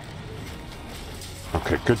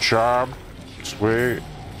 Okay, good job. Just wait.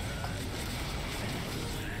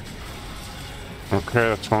 Okay,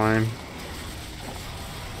 that's fine.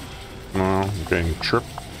 No, I'm getting tripped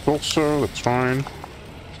also. That's fine.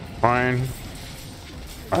 Fine.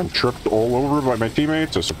 I'm tripped all over by my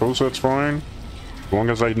teammates. I suppose that's fine. As long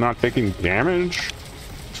as I'm not taking damage,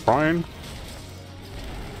 it's fine.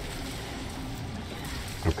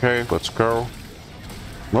 Okay, let's go.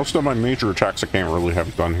 Most of my major attacks I can't really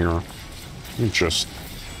have done here. Just...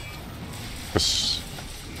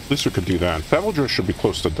 at least we could do that. Bevelger should be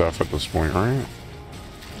close to death at this point, right?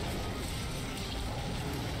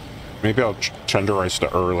 Maybe I'll tenderize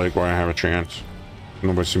the leg when I have a chance.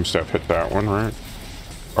 Nobody seems to have hit that one, right?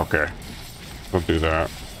 Okay. I'll do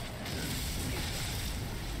that.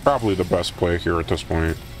 Probably the best play here at this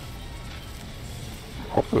point.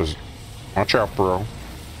 Watch out, bro.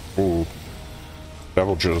 Ooh.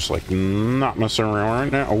 Bevelger's like not messing around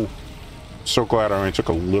right now. Oh. So glad I only took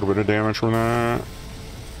a little bit of damage from that.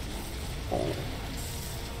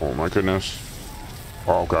 Oh my goodness.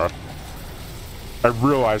 Oh god. I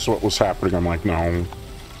realized what was happening. I'm like, no.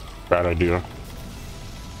 Bad idea.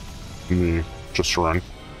 Just run.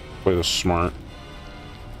 Play this smart.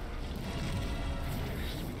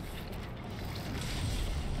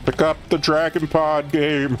 Pick up the Dragon Pod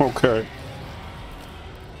game. Okay.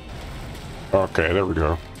 Okay, there we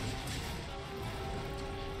go.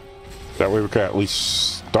 That way we can at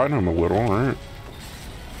least stun him a little, right?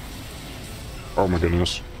 Oh my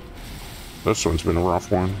goodness. This one's been a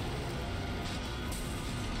rough one.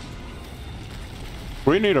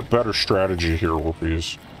 We need a better strategy here,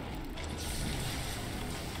 Whoopies.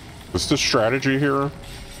 This strategy here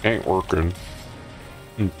ain't working.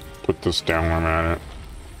 Put this down when I'm at it.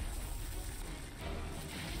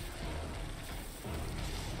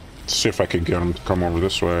 Let's see if I can get him to come over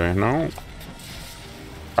this way. No?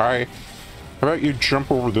 How about you jump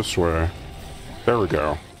over this way? There we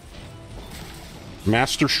go.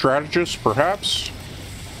 Master strategist, perhaps?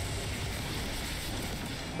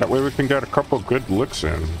 That way we can get a couple good licks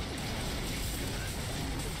in.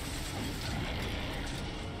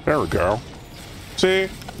 There we go. See?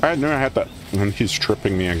 I knew I had that. And he's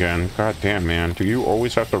tripping me again. God damn, man. Do you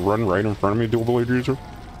always have to run right in front of me, dual blade user?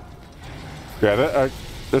 Yeah,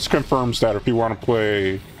 this confirms that if you want to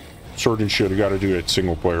play Sword and Shield, you gotta do it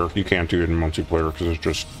single player. You can't do it in multiplayer because it's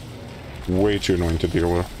just way too annoying to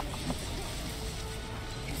deal with.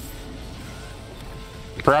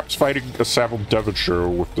 Perhaps fighting a Savile Devonshire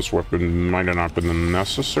with this weapon might have not been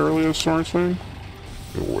necessarily a smart thing.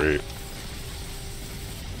 Wait.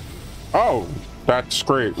 Oh, that's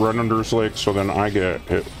great. Run under his leg so then I get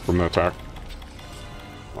hit from the attack.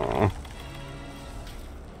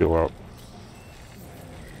 Heal up.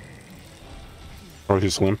 Oh,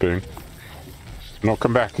 he's limping. No,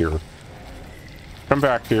 come back here. Come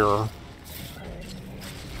back here.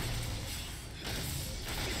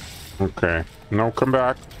 Okay. No, come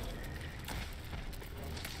back.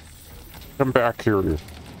 Come back here.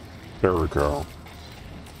 There we go.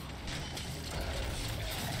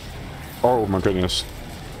 Oh my goodness.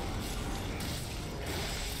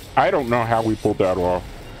 I don't know how we pulled that off.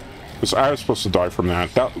 Because I was supposed to die from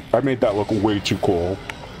that. I made that look way too cool.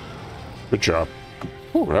 Good job.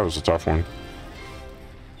 Oh, that was a tough one.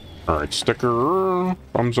 Alright, sticker.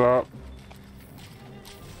 Thumbs up.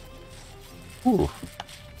 Ooh.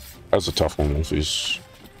 That was a tough one, Wolfies.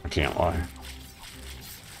 I can't lie.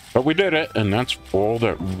 But we did it, and that's all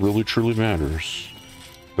that really truly matters.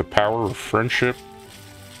 the power of friendship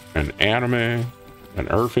and anime, and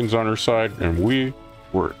everything's on our side, and we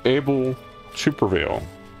were able to prevail.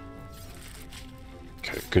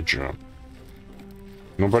 Okay, good job.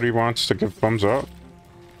 Nobody wants to give thumbs up?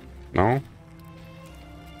 No?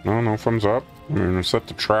 No thumbs up? I mean, I set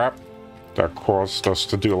the trap that caused us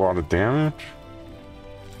to do a lot of damage.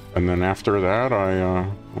 And then after that,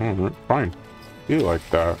 oh, fine. You like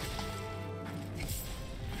that.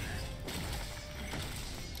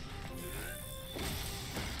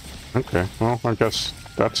 Okay, well, I guess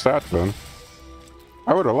that's that then.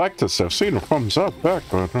 I would have liked to have seen a thumbs up back,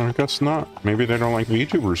 but I guess not. Maybe they don't like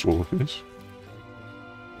VTubers, Wolfies.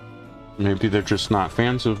 Maybe they're just not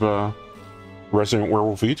fans of Resident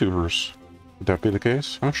Werewolf VTubers. Would that be the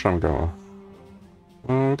case? How should I go?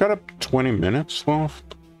 We got up 20 minutes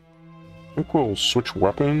left. I think we'll switch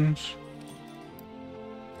weapons.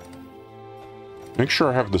 Make sure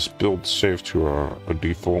I have this build saved to a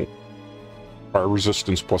default. Fire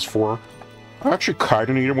resistance +4. I actually kind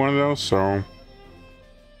of needed one of those, so...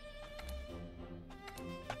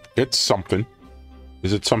 It's something.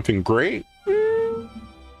 Is it something great?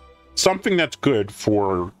 Something that's good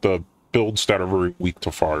for the builds that are very weak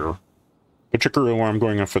to fire. Particularly when I'm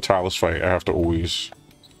going a Fatalis fight, I have to always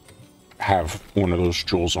have one of those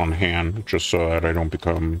jewels on hand, just so that I don't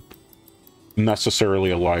become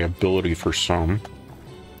necessarily a liability for some.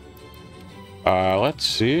 Let's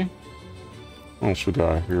see. What else we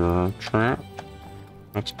got here? Trap.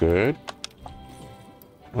 That's good.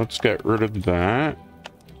 Let's get rid of that.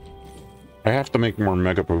 I have to make more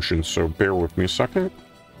mega potions, so bear with me a second.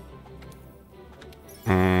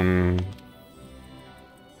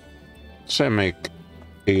 Say I make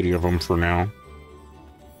 80 of them for now.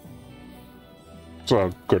 It's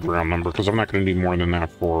a good round number, because I'm not going to need more than that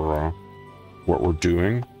for what we're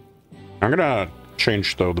doing. I'm going to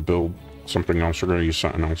change, though, the build. Something else. We're going to use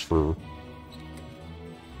something else for...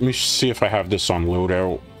 Let me see if I have this on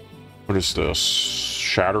loadout. What is this?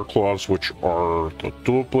 Shatter Claws, which are the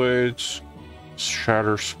dual blades.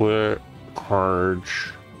 Shatter Split.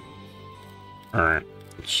 Carge. Alright.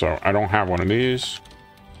 So, I don't have one of these.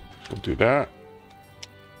 We'll do that.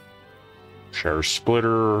 Shatter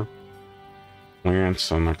Splitter.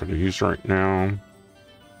 Lance, I'm not going to use right now.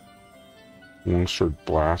 Monster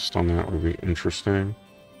Blast on that would be interesting.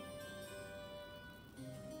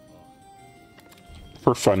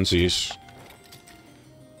 For funsies.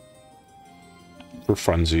 For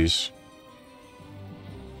funsies.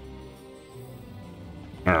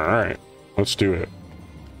 Alright, let's do it.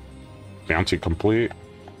 Bounty complete.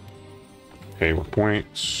 Pay with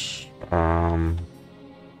points.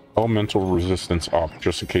 Elemental resistance up,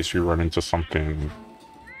 just in case you run into something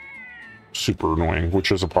super annoying,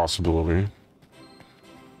 which is a possibility.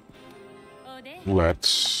 Let's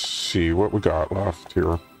see what we got left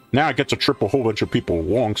here. Now I get to trip a whole bunch of people with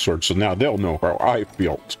longswords, so now they'll know how I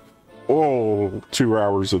felt. Oh, 2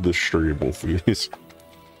 hours of this stream, Wolfies.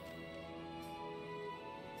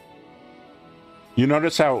 You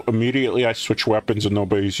notice how immediately I switch weapons and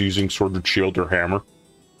nobody's using sword or shield or hammer?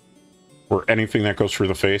 Or anything that goes through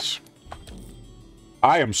the face?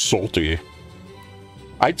 I am salty.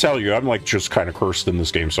 I tell you, I'm like just kind of cursed in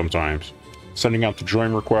this game sometimes. Sending out the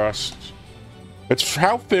join requests. It's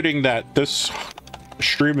how fitting that this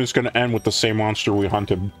stream is going to end with the same monster we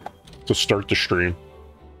hunted to start the stream.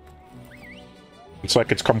 It's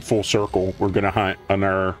like it's come full circle. We're going to hunt on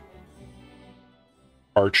our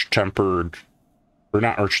arch-tempered, or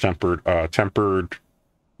not arch-tempered, tempered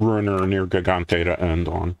ruiner near Gigante to end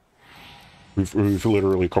on. We've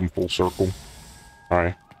literally come full circle.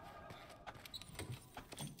 Hi.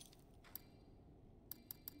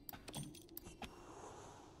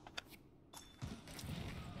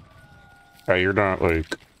 Yeah, you're not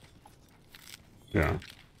like... Yeah.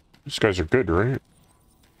 These guys are good, right?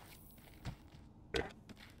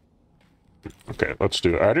 Okay, let's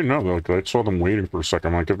do it. I didn't know, like, I saw them waiting for a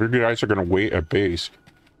second. Like, if you guys are gonna wait at base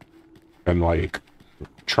and, like,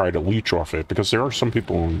 try to leech off it, because there are some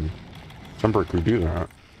people in Sunbreak who do that.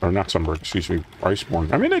 Or not Sunbreak, excuse me,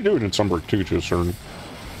 Iceborne. I mean, they do it in Sunbreak too, to a certain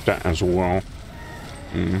extent as well.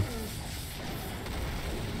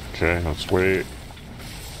 Okay, let's wait.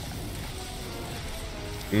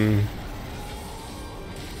 Let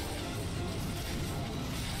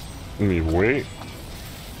me wait.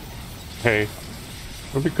 Hey,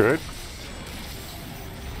 that'll be good.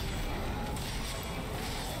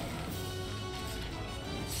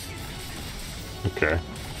 Okay.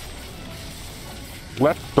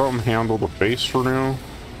 Let them handle the base for now.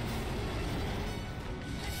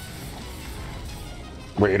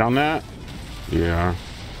 Wait on that? Yeah.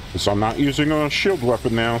 Because I'm not using a shield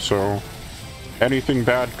weapon now, so... anything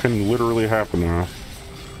bad can literally happen now.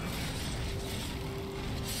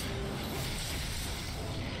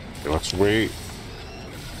 Okay, let's wait.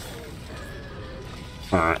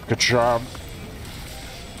 Alright, good job.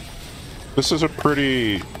 This is a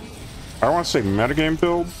pretty, I don't want to say metagame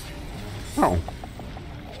build. Oh.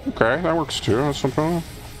 Okay, that works too. That's something.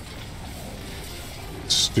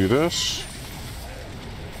 Let's do this.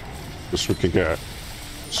 This we can get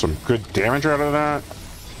some good damage out of that.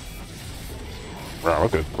 Wow,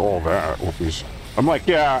 look at all that with these. I'm like,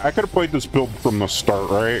 yeah, I could have played this build from the start,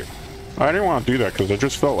 right? I didn't want to do that because I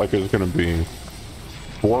just felt like it was going to be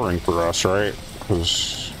boring for us, right?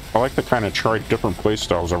 Because I like to kind of try different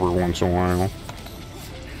playstyles every once in a while.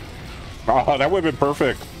 Oh, that would have been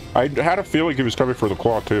perfect. I had a feeling he was coming for the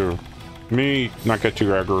claw too. Me not get too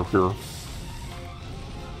aggro here.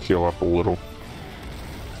 Heal up a little.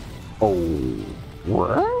 Oh,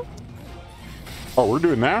 what? Oh, we're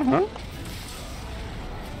doing that, huh?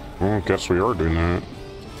 Well, I guess we are doing that.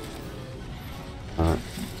 Alright,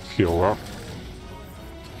 heal up.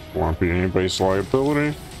 Won't be anybody's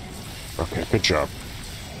liability. Okay, good job.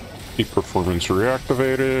 Peak performance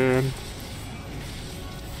reactivated.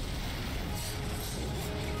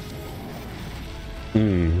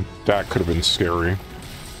 That could have been scary.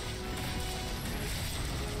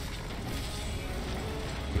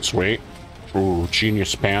 Let's wait. Ooh,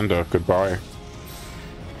 Genius Panda, goodbye.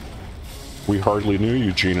 We hardly knew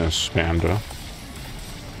you, Genius Panda.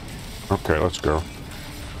 Okay, let's go.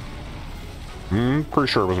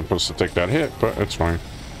 Pretty sure I wasn't supposed to take that hit, but it's fine.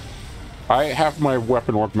 I have my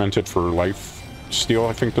weapon augmented for life steal,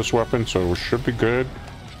 I think, this weapon, so it should be good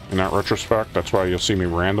in that retrospect. That's why you'll see me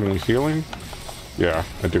randomly healing. Yeah,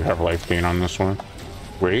 I do have life gain on this one.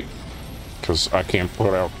 Wait, because I can't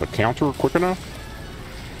put out the counter quick enough.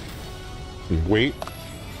 Wait,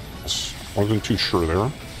 wasn't too sure there. I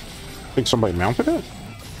think somebody mounted it.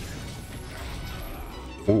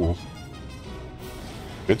 Ooh.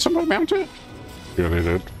 Did somebody mount it? Yeah, they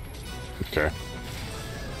did. Okay.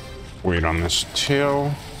 Wait on this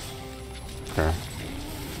tail. Okay.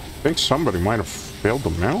 I think somebody might have failed to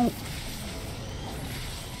mount.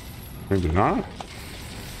 Maybe not.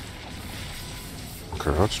 Okay,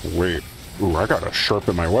 let's wait. Ooh, I gotta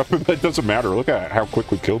sharpen my weapon. That doesn't matter. Look at how quick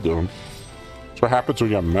we killed him. That's what happens when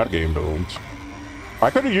you have metagame builds. I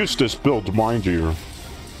could have used this build, mind you,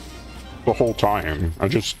 the whole time. I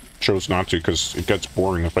just chose not to because it gets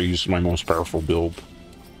boring if I use my most powerful build.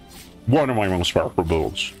 One of my most powerful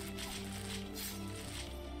builds.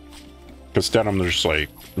 Because then I'm just like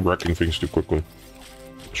wrecking things too quickly.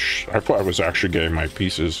 I thought I was actually getting my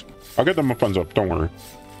pieces. I'll get them up on up, don't worry.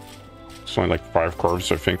 It's only like 5 cards,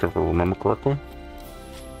 I think, if I remember correctly.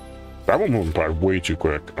 That one went by way too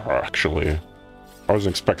quick, actually. I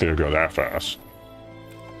wasn't expecting it to go that fast.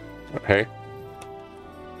 But hey.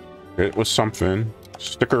 It was something.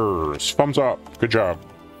 Stickers. Thumbs up. Good job.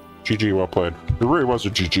 GG, well played. It really was a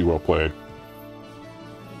GG, well played.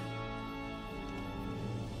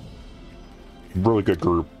 Really good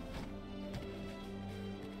group.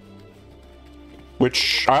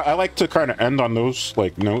 Which, I like to kind of end on those,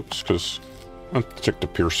 like, notes, because I'll take the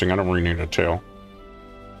piercing. I don't really need a tail.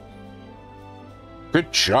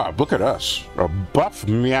 Good job. Look at us. A buff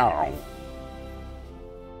meow.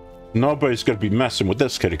 Nobody's gonna be messing with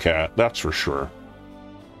this kitty cat, that's for sure.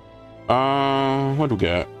 What do we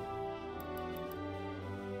get?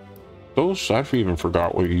 Those, I even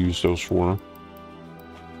forgot what you used those for.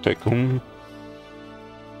 Take them.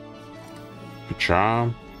 Good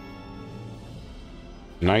job.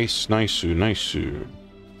 Nice, nice, nice.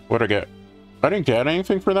 What'd I get? I didn't get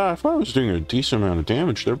anything for that. I thought I was doing a decent amount of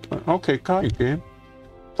damage there, but okay, got you, game.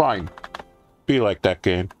 Fine. Be like that,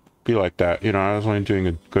 game. Be like that. You know, I was only doing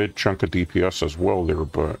a good chunk of DPS as well there,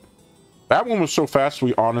 but that one was so fast,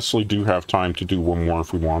 we honestly do have time to do one more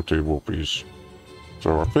if we want to, Wolfies.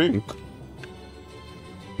 So I think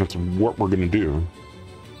that's what we're gonna do.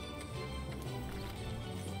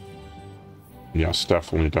 Yes,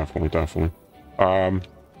 definitely, definitely, definitely.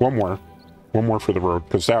 One more. One more for the road,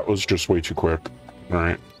 because that was just way too quick.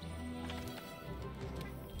 Alright.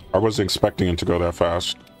 I wasn't expecting it to go that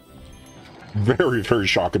fast. Very, very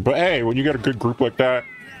shocking. But hey, when you got a good group like that,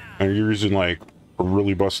 and you're using like a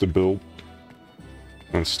really busted build,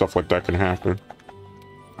 and stuff like that can happen.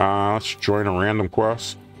 Let's join a random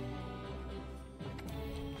quest.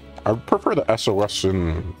 I would prefer the SOS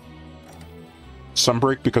in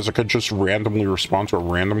Sunbreak because I could just randomly respond to a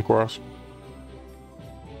random quest.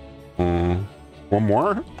 One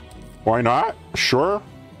more? Why not? Sure.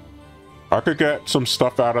 I could get some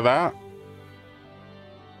stuff out of that.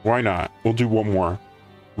 Why not? We'll do one more.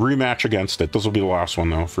 rematch against it. This will be the last one,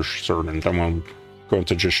 though, for certain. Then we'll go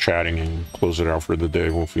into just chatting and close it out for the day,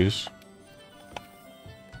 Wolfies.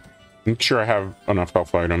 Make sure I have enough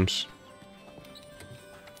health items.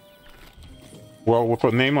 Well, with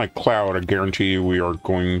a name like Cloud, I guarantee you we are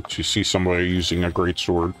going to see somebody using a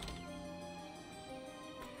greatsword.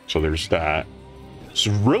 So there's that. So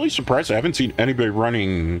really surprised I haven't seen anybody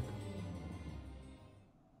running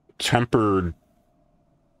tempered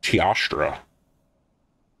Tiastra.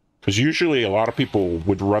 Because usually a lot of people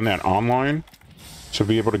would run that online to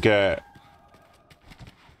be able to get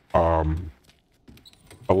a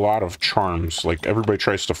lot of charms. Like everybody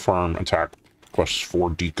tries to farm attack plus 4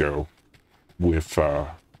 deco with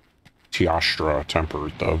Tiastra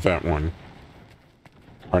tempered, the event one.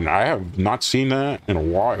 And I have not seen that in a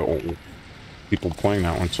while. People playing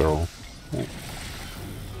that one, so...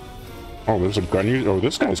 Oh, there's a gun user. Oh,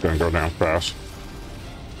 this guy's gonna go down fast.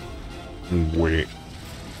 Wait.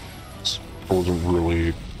 I wasn't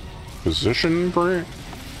really positioned great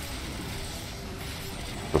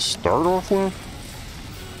to start off with.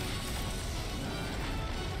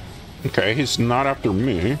 Okay, he's not after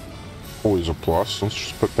me. Always a plus. Let's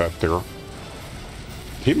just put that there.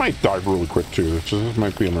 He might die really quick too. This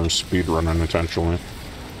might be another speed run unintentionally.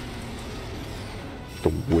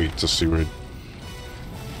 To wait to see what.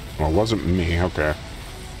 Well, it wasn't me. Okay.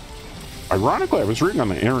 Ironically, I was reading on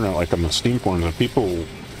the internet, like on the Steam forums, that people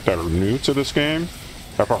that are new to this game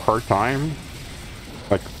have a hard time.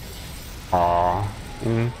 Like,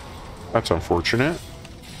 that's unfortunate.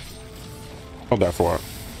 Hold that for it.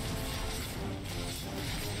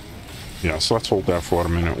 Yeah, so let's hold that for a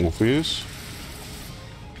minute, Wolfies.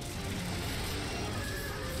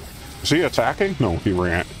 Is he attacking? No, he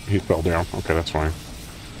ran. He fell down. Okay, that's fine.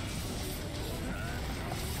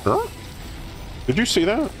 Sure? Did you see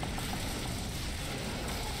that?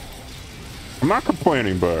 I'm not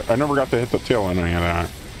complaining, but I never got to hit the tail on any of that.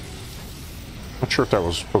 Not sure if that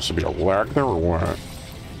was supposed to be a lag there or what.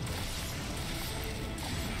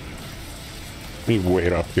 Let me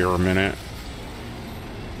wait up here a minute.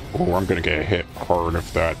 Oh, I'm gonna get hit hard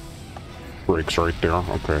if that breaks right there.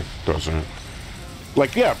 Okay, doesn't.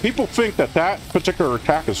 Like, yeah, people think that that particular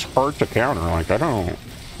attack is hard to counter. Like, I don't.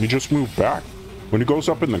 You just move back. When it goes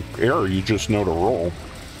up in the air, you just know to roll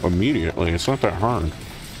immediately. It's not that hard.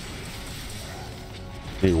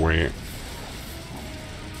 Let me wait.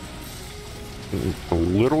 A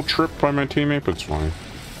little trip by my teammate, but it's fine.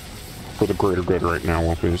 For the greater good right now,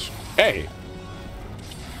 Wolfies. Hey!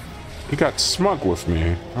 He got smug with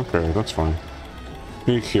me. Okay, that's fine.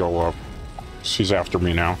 He heal up. He's after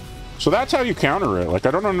me now. So that's how you counter it. Like,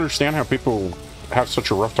 I don't understand how people have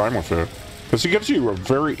such a rough time with it. Because he gives you a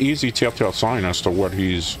very easy telltale sign as to what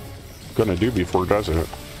he's gonna do before he does it.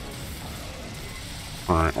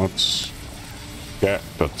 Alright, let's get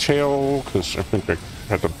the tail, because I think I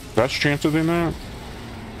had the best chance of doing that.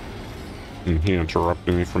 And he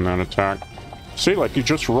interrupted me from that attack. See, like, you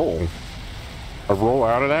just roll. I roll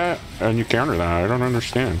out of that, and you counter that. I don't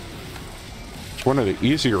understand. It's one of the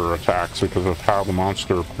easier attacks because of how the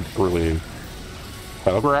monster really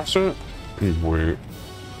telegraphs it. Wait.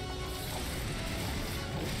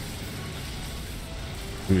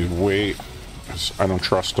 Wait. I don't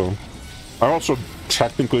trust him. I also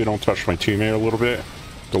technically don't touch my teammate a little bit,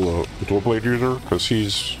 the dual blade user, because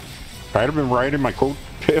he's kind of been riding my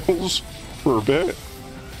coattails for a bit.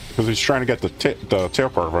 Because he's trying to get the tail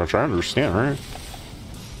part, which I understand, right?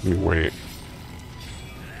 Let me wait.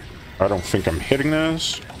 I don't think I'm hitting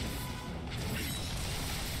this.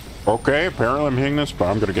 Okay, apparently I'm hitting this, but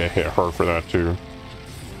I'm gonna get hit hard for that too.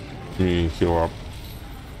 Let me heal up.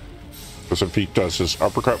 Because if he does his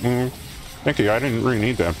uppercut move, thank you, I didn't really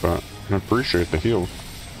need that, but I appreciate the heal.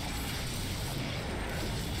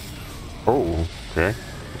 Oh, okay,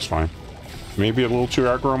 that's fine. Maybe a little too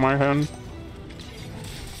aggro on my head.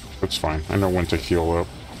 That's fine, I know when to heal up.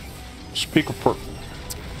 Speak of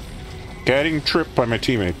getting tripped by my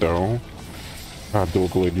teammate, though. Dual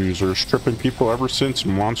blade users tripping people ever since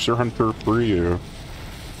Monster Hunter 3. Alright,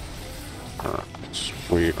 let's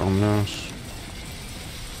wait on this.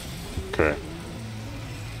 Okay.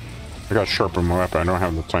 I gotta sharpen my weapon. I don't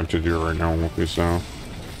have the time to do it right now, so.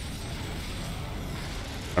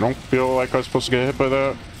 I don't feel like I was supposed to get hit by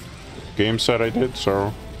that. Game said I did,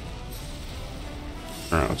 so.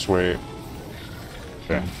 Alright, let's wait.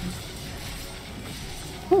 Okay.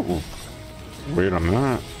 Ooh. Wait on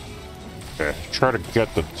that. Okay, try to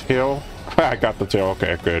get the tail. I got the tail.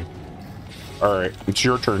 Okay, good. Alright, it's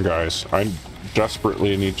your turn, guys. I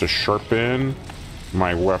desperately need to sharpen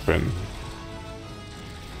my weapon.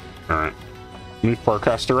 Alright. Leave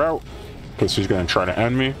Farcaster out, because he's going to try to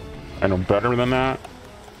end me. I know better than that.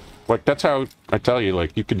 Like, that's how I tell you,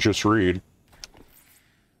 like, you can just read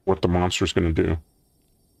what the monster's gonna do.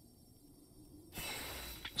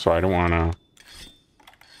 So I don't want to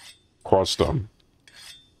cause them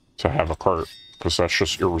to have a cart, because that's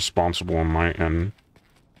just irresponsible on my end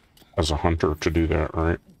as a hunter to do that,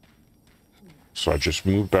 right? So I just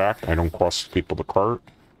move back. I don't cost people the cart.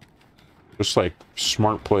 Just like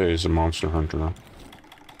smart plays in Monster Hunter.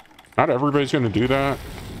 Not everybody's gonna do that.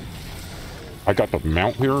 I got the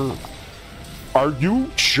mount here. Are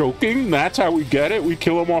you joking? That's how we get it? We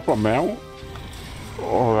kill him off a mount?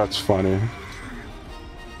 Oh, that's funny.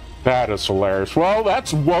 That is hilarious. Well,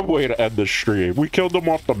 that's one way to end the stream. We killed him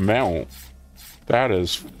off the mount. That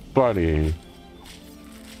is funny.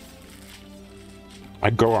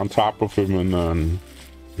 I go on top of him and then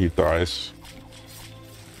he dies.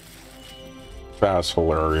 That's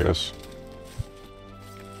hilarious.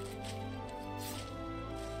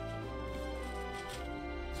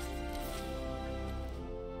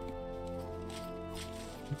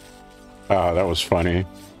 Ah, that was funny.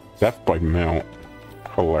 Death by mount.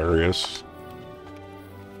 Hilarious.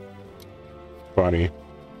 Funny.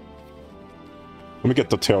 Let me get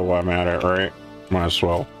the tail while I'm at it, right? Might as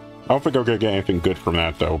well. I don't think I'm gonna get anything good from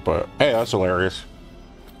that, though, but hey, that's hilarious.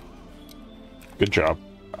 Good job.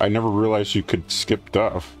 I never realized you could skip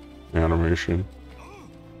death animation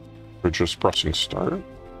for just pressing start.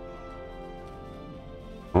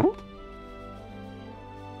 Huh?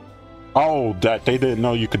 Oh, that they didn't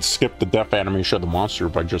know you could skip the death animation of the monster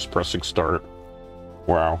by just pressing start.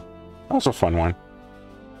 Wow. That was a fun one.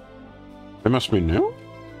 They must be new?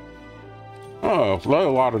 Oh, a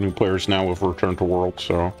lot of new players now with Return to World,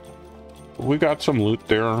 so... We got some loot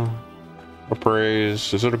there.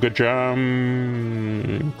 Appraise. Is it a good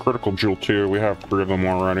gem? Critical jewel too. We have 3 of them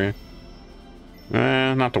already.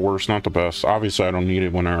 Not the worst, not the best. Obviously, I don't need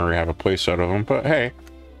it when I already have a playset of them, but hey.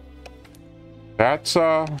 That's,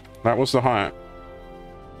 that was the hunt.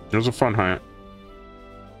 It was a fun hunt.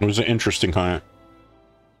 It was an interesting hunt.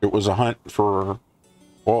 It was a hunt for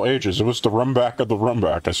all ages. It was the run back of the run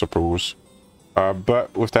back, I suppose.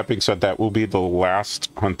 But with that being said, that will be the last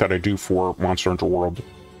hunt that I do for Monster Hunter World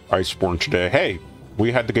Iceborne today. Hey,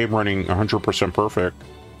 we had the game running 100% perfect,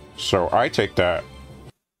 so I take that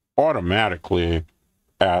automatically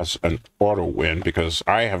as an auto win, because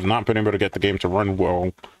I have not been able to get the game to run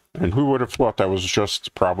well, and who would have thought that was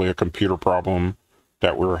just probably a computer problem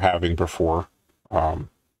that we were having before.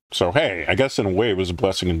 So hey, I guess in a way it was a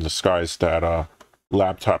blessing in disguise that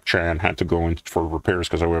Laptop Chan had to go in for repairs,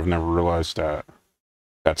 because I would have never realized that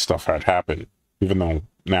that stuff had happened, even though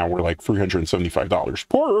now we're like $375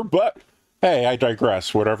 poorer. But hey, I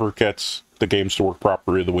digress. Whatever gets the games to work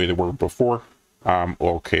properly the way they were before, I'm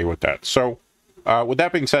okay with that. So with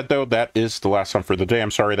that being said, though, that is the last hunt for the day.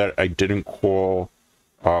 I'm sorry that I didn't call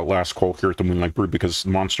last call here at the Moonlight Brew, because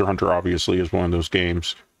Monster Hunter obviously is one of those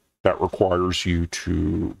games that requires you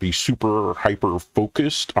to be super hyper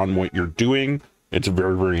focused on what you're doing. It's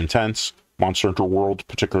very, very intense. Monster Hunter World,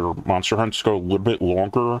 particular monster hunts, go a little bit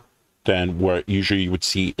longer than what usually you would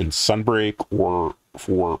see in Sunbreak or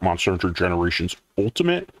for Monster Hunter Generations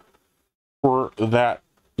Ultimate. For that,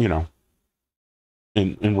 you know,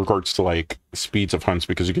 in regards to like speeds of hunts,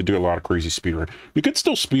 because you could do a lot of crazy speedrun. You could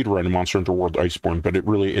still speedrun in Monster Hunter World Iceborne, but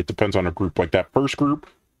it depends on a group. Like that first group,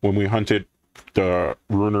 when we hunted the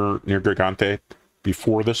Ruiner near Gigante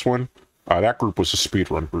before this one, that group was a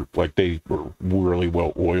speedrun group. Like, they were really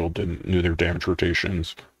well oiled and knew their damage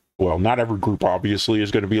rotations. Well, not every group obviously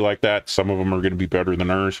is going to be like that. Some of them are going to be better than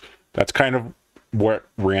others. That's kind of what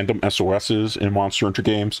random SOS is in Monster Hunter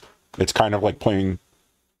games. It's kind of like playing,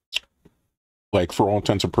 like, for all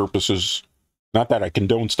intents and purposes, not that I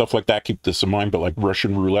condone stuff like that, keep this in mind, but like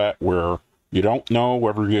Russian roulette, where you don't know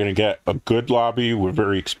whether you're going to get a good lobby with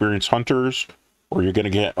very experienced hunters, or you're going to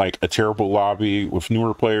get like a terrible lobby with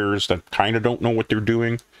newer players that kind of don't know what they're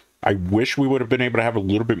doing. I wish we would have been able to have a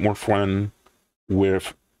little bit more fun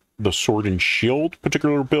with the Sword and Shield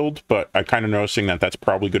particular build, but I kind of noticing that that's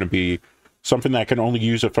probably going to be something that I can only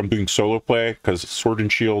use if I'm doing solo play, because Sword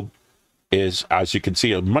and Shield is, as you can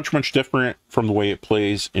see, much, much different from the way it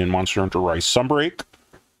plays in Monster Hunter Rise Sunbreak.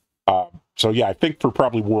 So yeah, I think for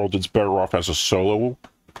probably World, it's better off as a solo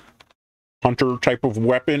hunter type of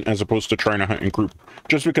weapon as opposed to trying to hunt in group,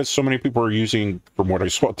 just because so many people are using, from what I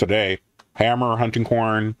saw today, hammer, hunting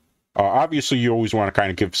horn. Obviously you always want to kind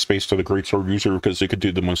of give space to the greatsword user because they could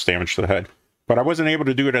do the most damage to the head, but I wasn't able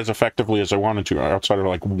to do it as effectively as I wanted to outside of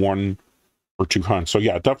like 1 or 2 hunts. So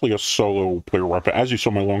yeah, definitely a solo player weapon. As you saw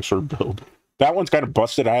my longsword build, that one's kind of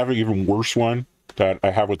busted. I have an even worse one that I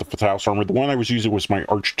have with the Fatalis armor. The one I was using was my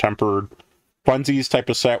arch tempered funsies type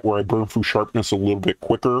of set, where I burn through sharpness a little bit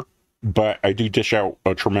quicker but I do dish out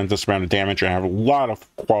a tremendous amount of damage. I have a lot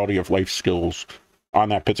of quality of life skills on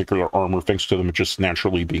that particular armor, thanks to them just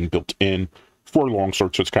naturally being built in for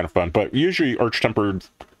longsword, so it's kind of fun. But usually Arch-Tempered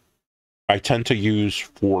I tend to use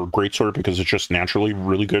for greatsword because it's just naturally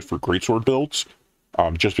really good for greatsword builds,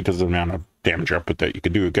 just because of the amount of damage output that you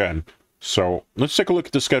can do again. So let's take a look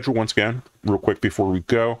at the schedule once again, real quick before we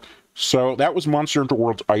go. So that was Monster Hunter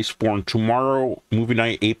World Iceborne. Tomorrow, movie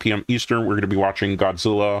night, 8 p.m. Eastern, we're going to be watching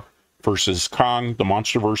Godzilla versus Kong, the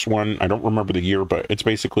MonsterVerse one. I don't remember the year, but it's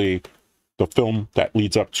basically the film that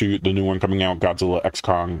leads up to the new one coming out, Godzilla x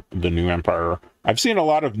Kong, The New Empire. I've seen a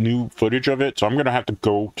lot of new footage of it, so I'm going to have to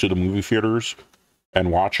go to the movie theaters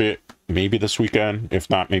and watch it maybe this weekend. If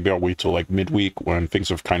not, maybe I'll wait till like midweek when things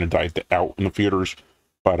have kind of died out in the theaters.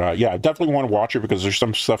 But yeah, I definitely want to watch it because there's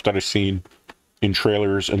some stuff that I've seen in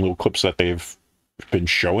trailers and little clips that they've been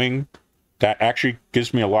showing that actually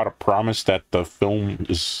gives me a lot of promise that the film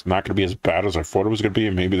is not going to be as bad as I thought it was going to be,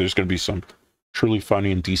 and maybe there's going to be some truly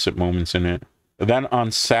funny and decent moments in it. And then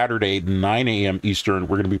on Saturday, 9 a.m. Eastern,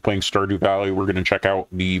 we're going to be playing Stardew Valley. We're going to check out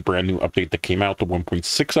the brand new update that came out, the 1.6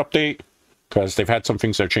 update, because they've had some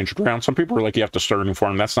things that changed around. Some people are like, you have to start a new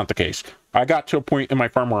farm. That's not the case. I got to a point in my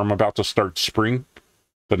farm where I'm about to start spring,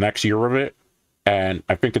 the next year of it, and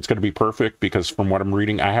I think it's going to be perfect because from what I'm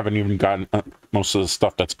reading, I haven't even gotten most of the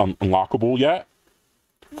stuff that's unlockable yet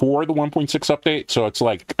for the 1.6 update. So it's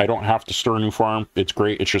like I don't have to start a new farm. It's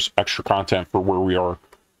great. It's just extra content for where we are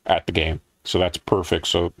at the game. So that's perfect.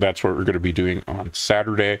 So that's what we're going to be doing on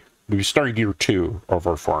Saturday. We'll be starting year 2 of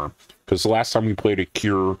our farm because the last time we played a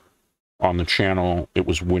cure on the channel, it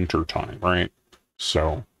was winter time, right?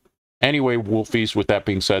 So anyway, Wolfies, with that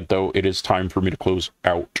being said, though, it is time for me to close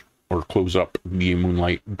out or close up the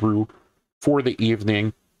Moonlight Brew for the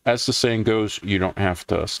evening. As the saying goes, you don't have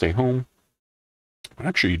to stay home.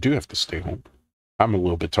 Actually, you do have to stay home. I'm a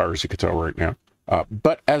little bit tired, as you can tell right now.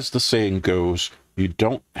 But as the saying goes, you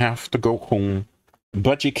don't have to go home,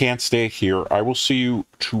 but you can't stay here. I will see you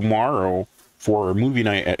tomorrow for a movie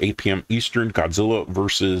night at 8 p.m. Eastern, Godzilla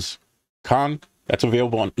versus Kong. That's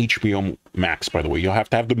available on HBO Max, by the way. You'll have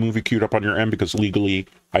to have the movie queued up on your end because legally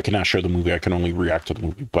I cannot show the movie. I can only react to the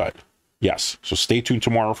movie. But yes, so stay tuned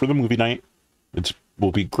tomorrow for the movie night. It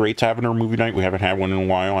will be great to have another movie night. We haven't had one in a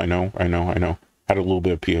while. I know. Had a little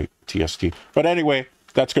bit of PTSD. But anyway,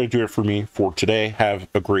 that's going to do it for me for today. Have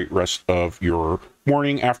a great rest of your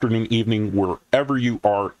morning, afternoon, evening, wherever you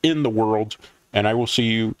are in the world. And I will see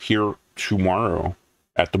you here tomorrow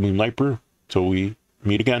at the Moonlight Brew. Till we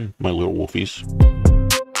meet again, my little wolfies.